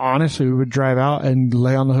would drive out and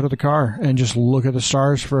lay on the hood of the car and just look at the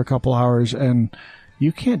stars for a couple hours, and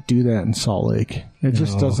you can't do that in Salt Lake. It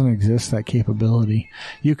just doesn't exist, that capability.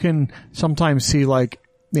 You can sometimes see like,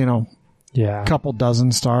 Yeah. a couple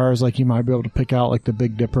dozen stars, like you might be able to pick out like the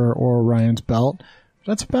Big Dipper or Orion's Belt.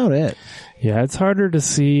 That's about it. Yeah, it's harder to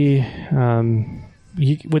see.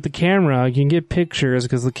 With the camera, you can get pictures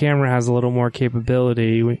because the camera has a little more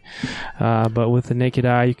capability. But with the naked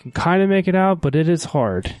eye, you can kind of make it out, but it is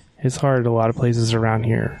hard. It's hard at a lot of places around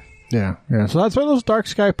here. Yeah. So that's why those dark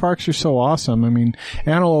sky parks are so awesome. I mean,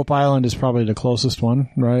 Antelope Island is probably the closest one,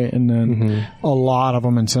 right? And then a lot of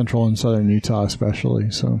them in central and southern Utah,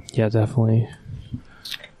 especially. So Yeah, definitely.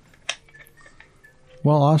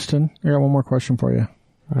 Well, Austin, I got one more question for you.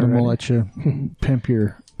 Then we'll let you pimp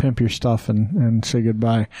your stuff and say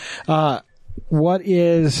goodbye. So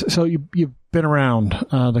you've been around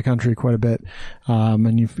the country quite a bit,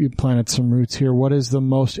 and you've planted some roots here. What is the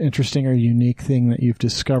most interesting or unique thing that you've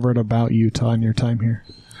discovered about Utah in your time here?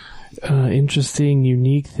 Interesting,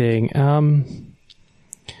 unique thing.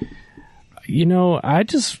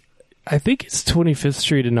 I think it's 25th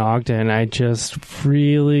Street in Ogden. I just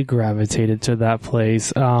really gravitated to that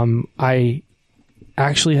place. I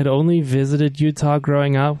actually had only visited Utah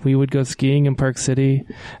growing up. We would go skiing in Park City,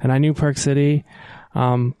 and I knew Park City,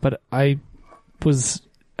 but I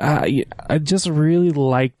just really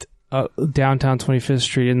liked downtown 25th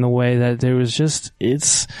Street in the way that there was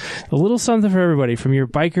it's a little something for everybody, from your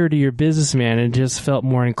biker to your businessman. It just felt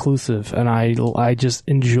more inclusive, and I just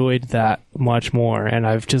enjoyed that much more, and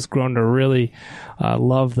I've just grown to really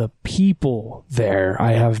love the people there.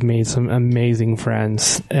 I have made some amazing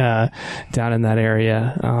friends down in that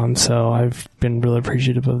area, so I've been really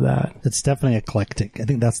appreciative of that. It's definitely eclectic. I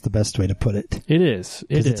think that's the best way to put it. It is.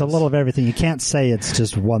 It's a little of everything. You can't say it's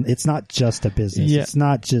just one. It's not just a business. Yeah. It's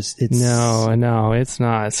not just. No, it's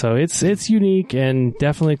not. So it's unique and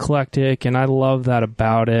definitely eclectic, and I love that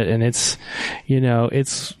about it. And it's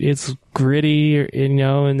gritty,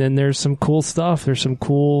 and then there's some cool stuff. There's some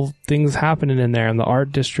cool things happening in there in the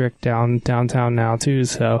art district downtown now too.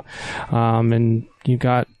 So, and you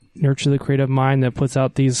got Nurture the Creative Mind that puts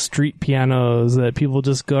out these street pianos that people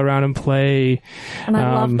just go around and play. And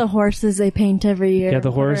I love the horses they paint every year. Yeah,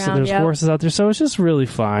 the horses. There's horses out there, so it's just really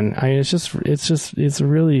fun. I mean, it's a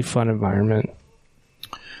really fun environment.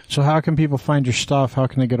 So how can people find your stuff? How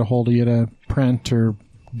can they get a hold of you to print or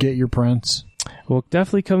get your prints? Well,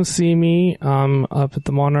 definitely come see me up at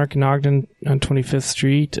the Monarch in Ogden on 25th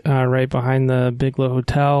Street, right behind the Biglow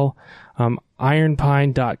Hotel.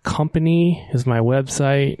 Ironpine.company is my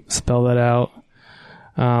website. Spell that out.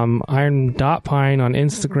 Iron.pine on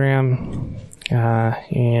Instagram.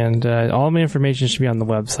 And all my information should be on the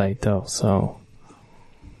website, though. So,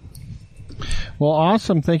 well,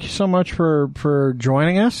 awesome. Thank you so much for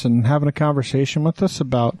joining us and having a conversation with us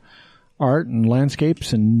about art and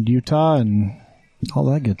landscapes and Utah and all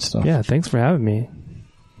that good stuff. Yeah, thanks for having me.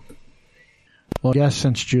 Well, I guess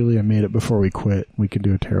since Julia made it before we quit, we could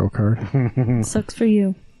do a tarot card. Sucks for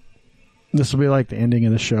you. This will be like the ending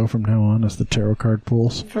of the show from now on, as the tarot card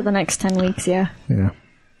pulls. For the next 10 weeks, yeah. Yeah.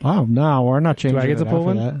 Oh, no, we're not changing it. Do I get to pull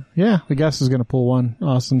one? That. Yeah, the guest is going to pull one.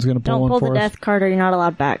 Austin's going to pull one for us. Don't pull the death card or you're not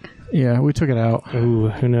allowed back. Yeah, we took it out. Ooh,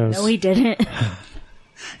 who knows? No, we didn't.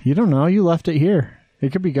 You don't know. You left it here.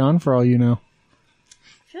 It could be gone for all you know.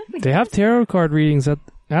 They have tarot card readings at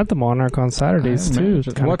the Monarch on Saturdays, too.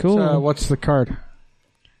 It's kind of cool. What's the card?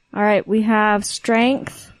 All right, we have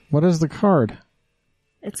Strength. What is the card?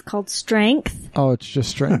 It's called Strength. Oh, it's just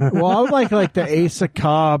Strength. Well, I would like the Ace of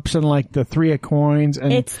Cups and like the Three of Coins.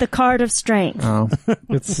 And it's the card of Strength. Oh.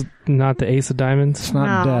 It's not the Ace of Diamonds? It's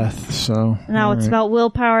not death, so... No, it's about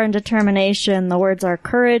willpower and determination. The words are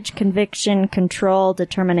courage, conviction, control,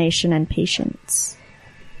 determination, and patience.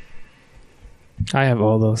 I have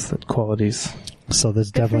all those qualities. So that's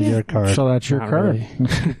definitely your card. So that's your Not card.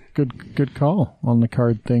 Really. Good call on the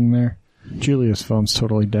card thing there. Julia's phone's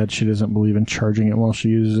totally dead. She doesn't believe in charging it while she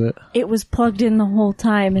uses it. It was plugged in the whole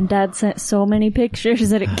time, and Dad sent so many pictures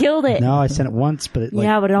that it killed it. No, I sent it once, but it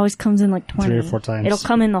but it always comes in like 20. 3 or 4 times. It'll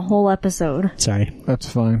come in the whole episode. Sorry. That's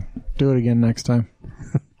fine. Do it again next time.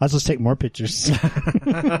 I'll just take more pictures.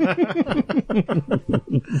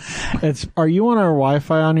 Are you on our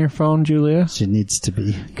Wi-Fi on your phone, Julia? She needs to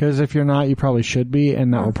be. Because if you're not, you probably should be,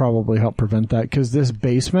 and that will probably help prevent that. Because this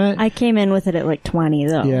basement... I came in with it at like 20,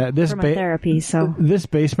 though. Yeah, for my therapy, so... This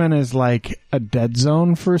basement is like a dead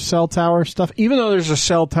zone for cell tower stuff. Even though there's a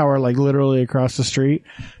cell tower like literally across the street,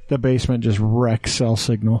 the basement just wrecks cell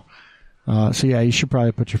signal. So yeah, you should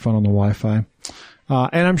probably put your phone on the Wi-Fi.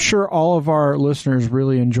 And I'm sure all of our listeners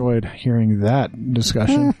really enjoyed hearing that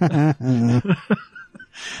discussion.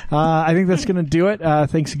 I think that's going to do it.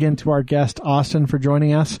 Thanks again to our guest, Austin, for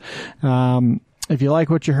joining us. If you like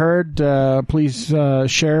what you heard, please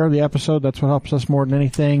share the episode. That's what helps us more than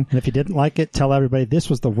anything. And if you didn't like it, tell everybody this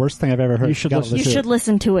was the worst thing I've ever heard. You should listen to it.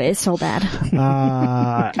 Listen to it. It's so bad.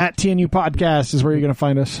 At TNU Podcast is where you're going to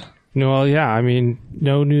find us. Well, yeah, I mean,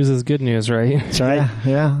 no news is good news, right? That's right.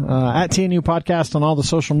 Yeah. At TNU Podcast on all the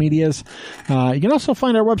social medias. You can also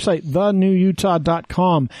find our website,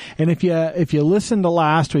 thenewutah.com. And if you listened to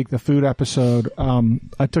last week, the food episode,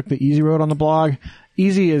 I took the easy road on the blog.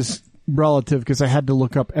 Easy is relative because I had to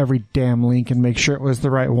look up every damn link and make sure it was the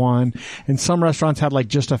right one. And some restaurants had like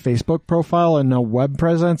just a Facebook profile and no web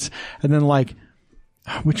presence. And then like,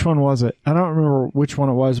 which one was it? I don't remember which one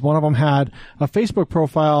it was. One of them had a Facebook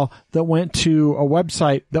profile that went to a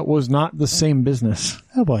website that was not the same business.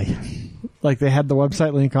 Oh boy. Like they had the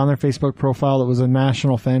website link on their Facebook profile that was a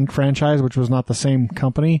national franchise, which was not the same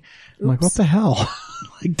company. I'm like, what the hell?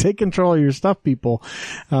 Like, take control of your stuff, people.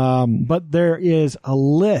 But there is a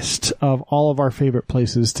list of all of our favorite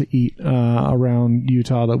places to eat around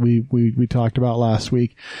Utah that we talked about last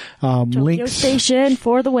week. Tokyo Station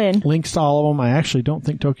for the win. Links to all of them. I actually don't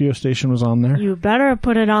think Tokyo Station was on there. You better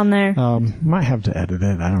put it on there. Might have to edit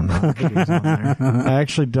it. I don't know if it was on there. I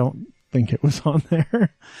actually don't think it was on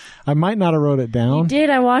there. I might not have wrote it down. You did.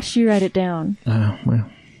 I watched you write it down. Well,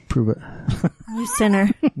 prove it. You sinner.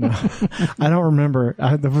 No, I don't remember.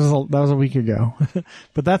 That was a week ago.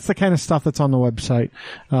 But that's the kind of stuff that's on the website.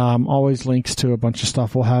 Always links to a bunch of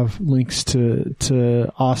stuff. We'll have links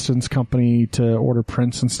to Austin's company to order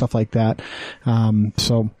prints and stuff like that.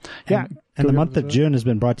 So yeah. And the month of June has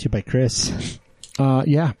been brought to you by Chris.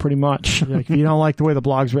 Yeah, pretty much. Like, if you don't like the way the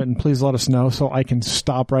blog's written, please let us know so I can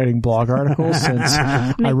stop writing blog articles since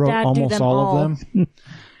I wrote almost all of them.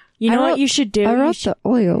 You know what you should do? I wrote the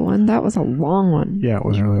oil one. That was a long one. Yeah, it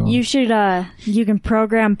was really long. You should, you can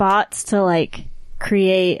program bots to like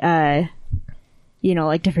create, like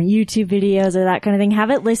different YouTube videos or that kind of thing.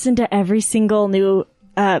 Have it listen to every single new,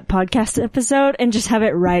 podcast episode and just have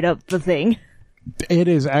it write up the thing. It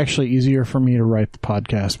is actually easier for me to write the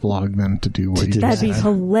podcast blog than to do what you That'd be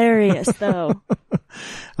hilarious, though.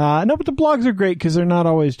 No, but the blogs are great because they're not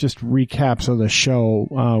always just recaps of the show.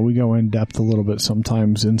 We go in depth a little bit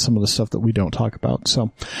sometimes in some of the stuff that we don't talk about.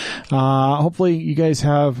 So, hopefully you guys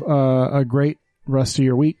have a great rest of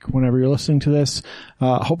your week whenever you're listening to this.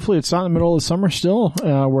 Hopefully it's not in the middle of the summer still,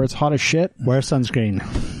 where it's hot as shit. Wear sunscreen.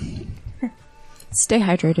 Stay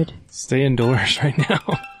hydrated. Stay indoors right now.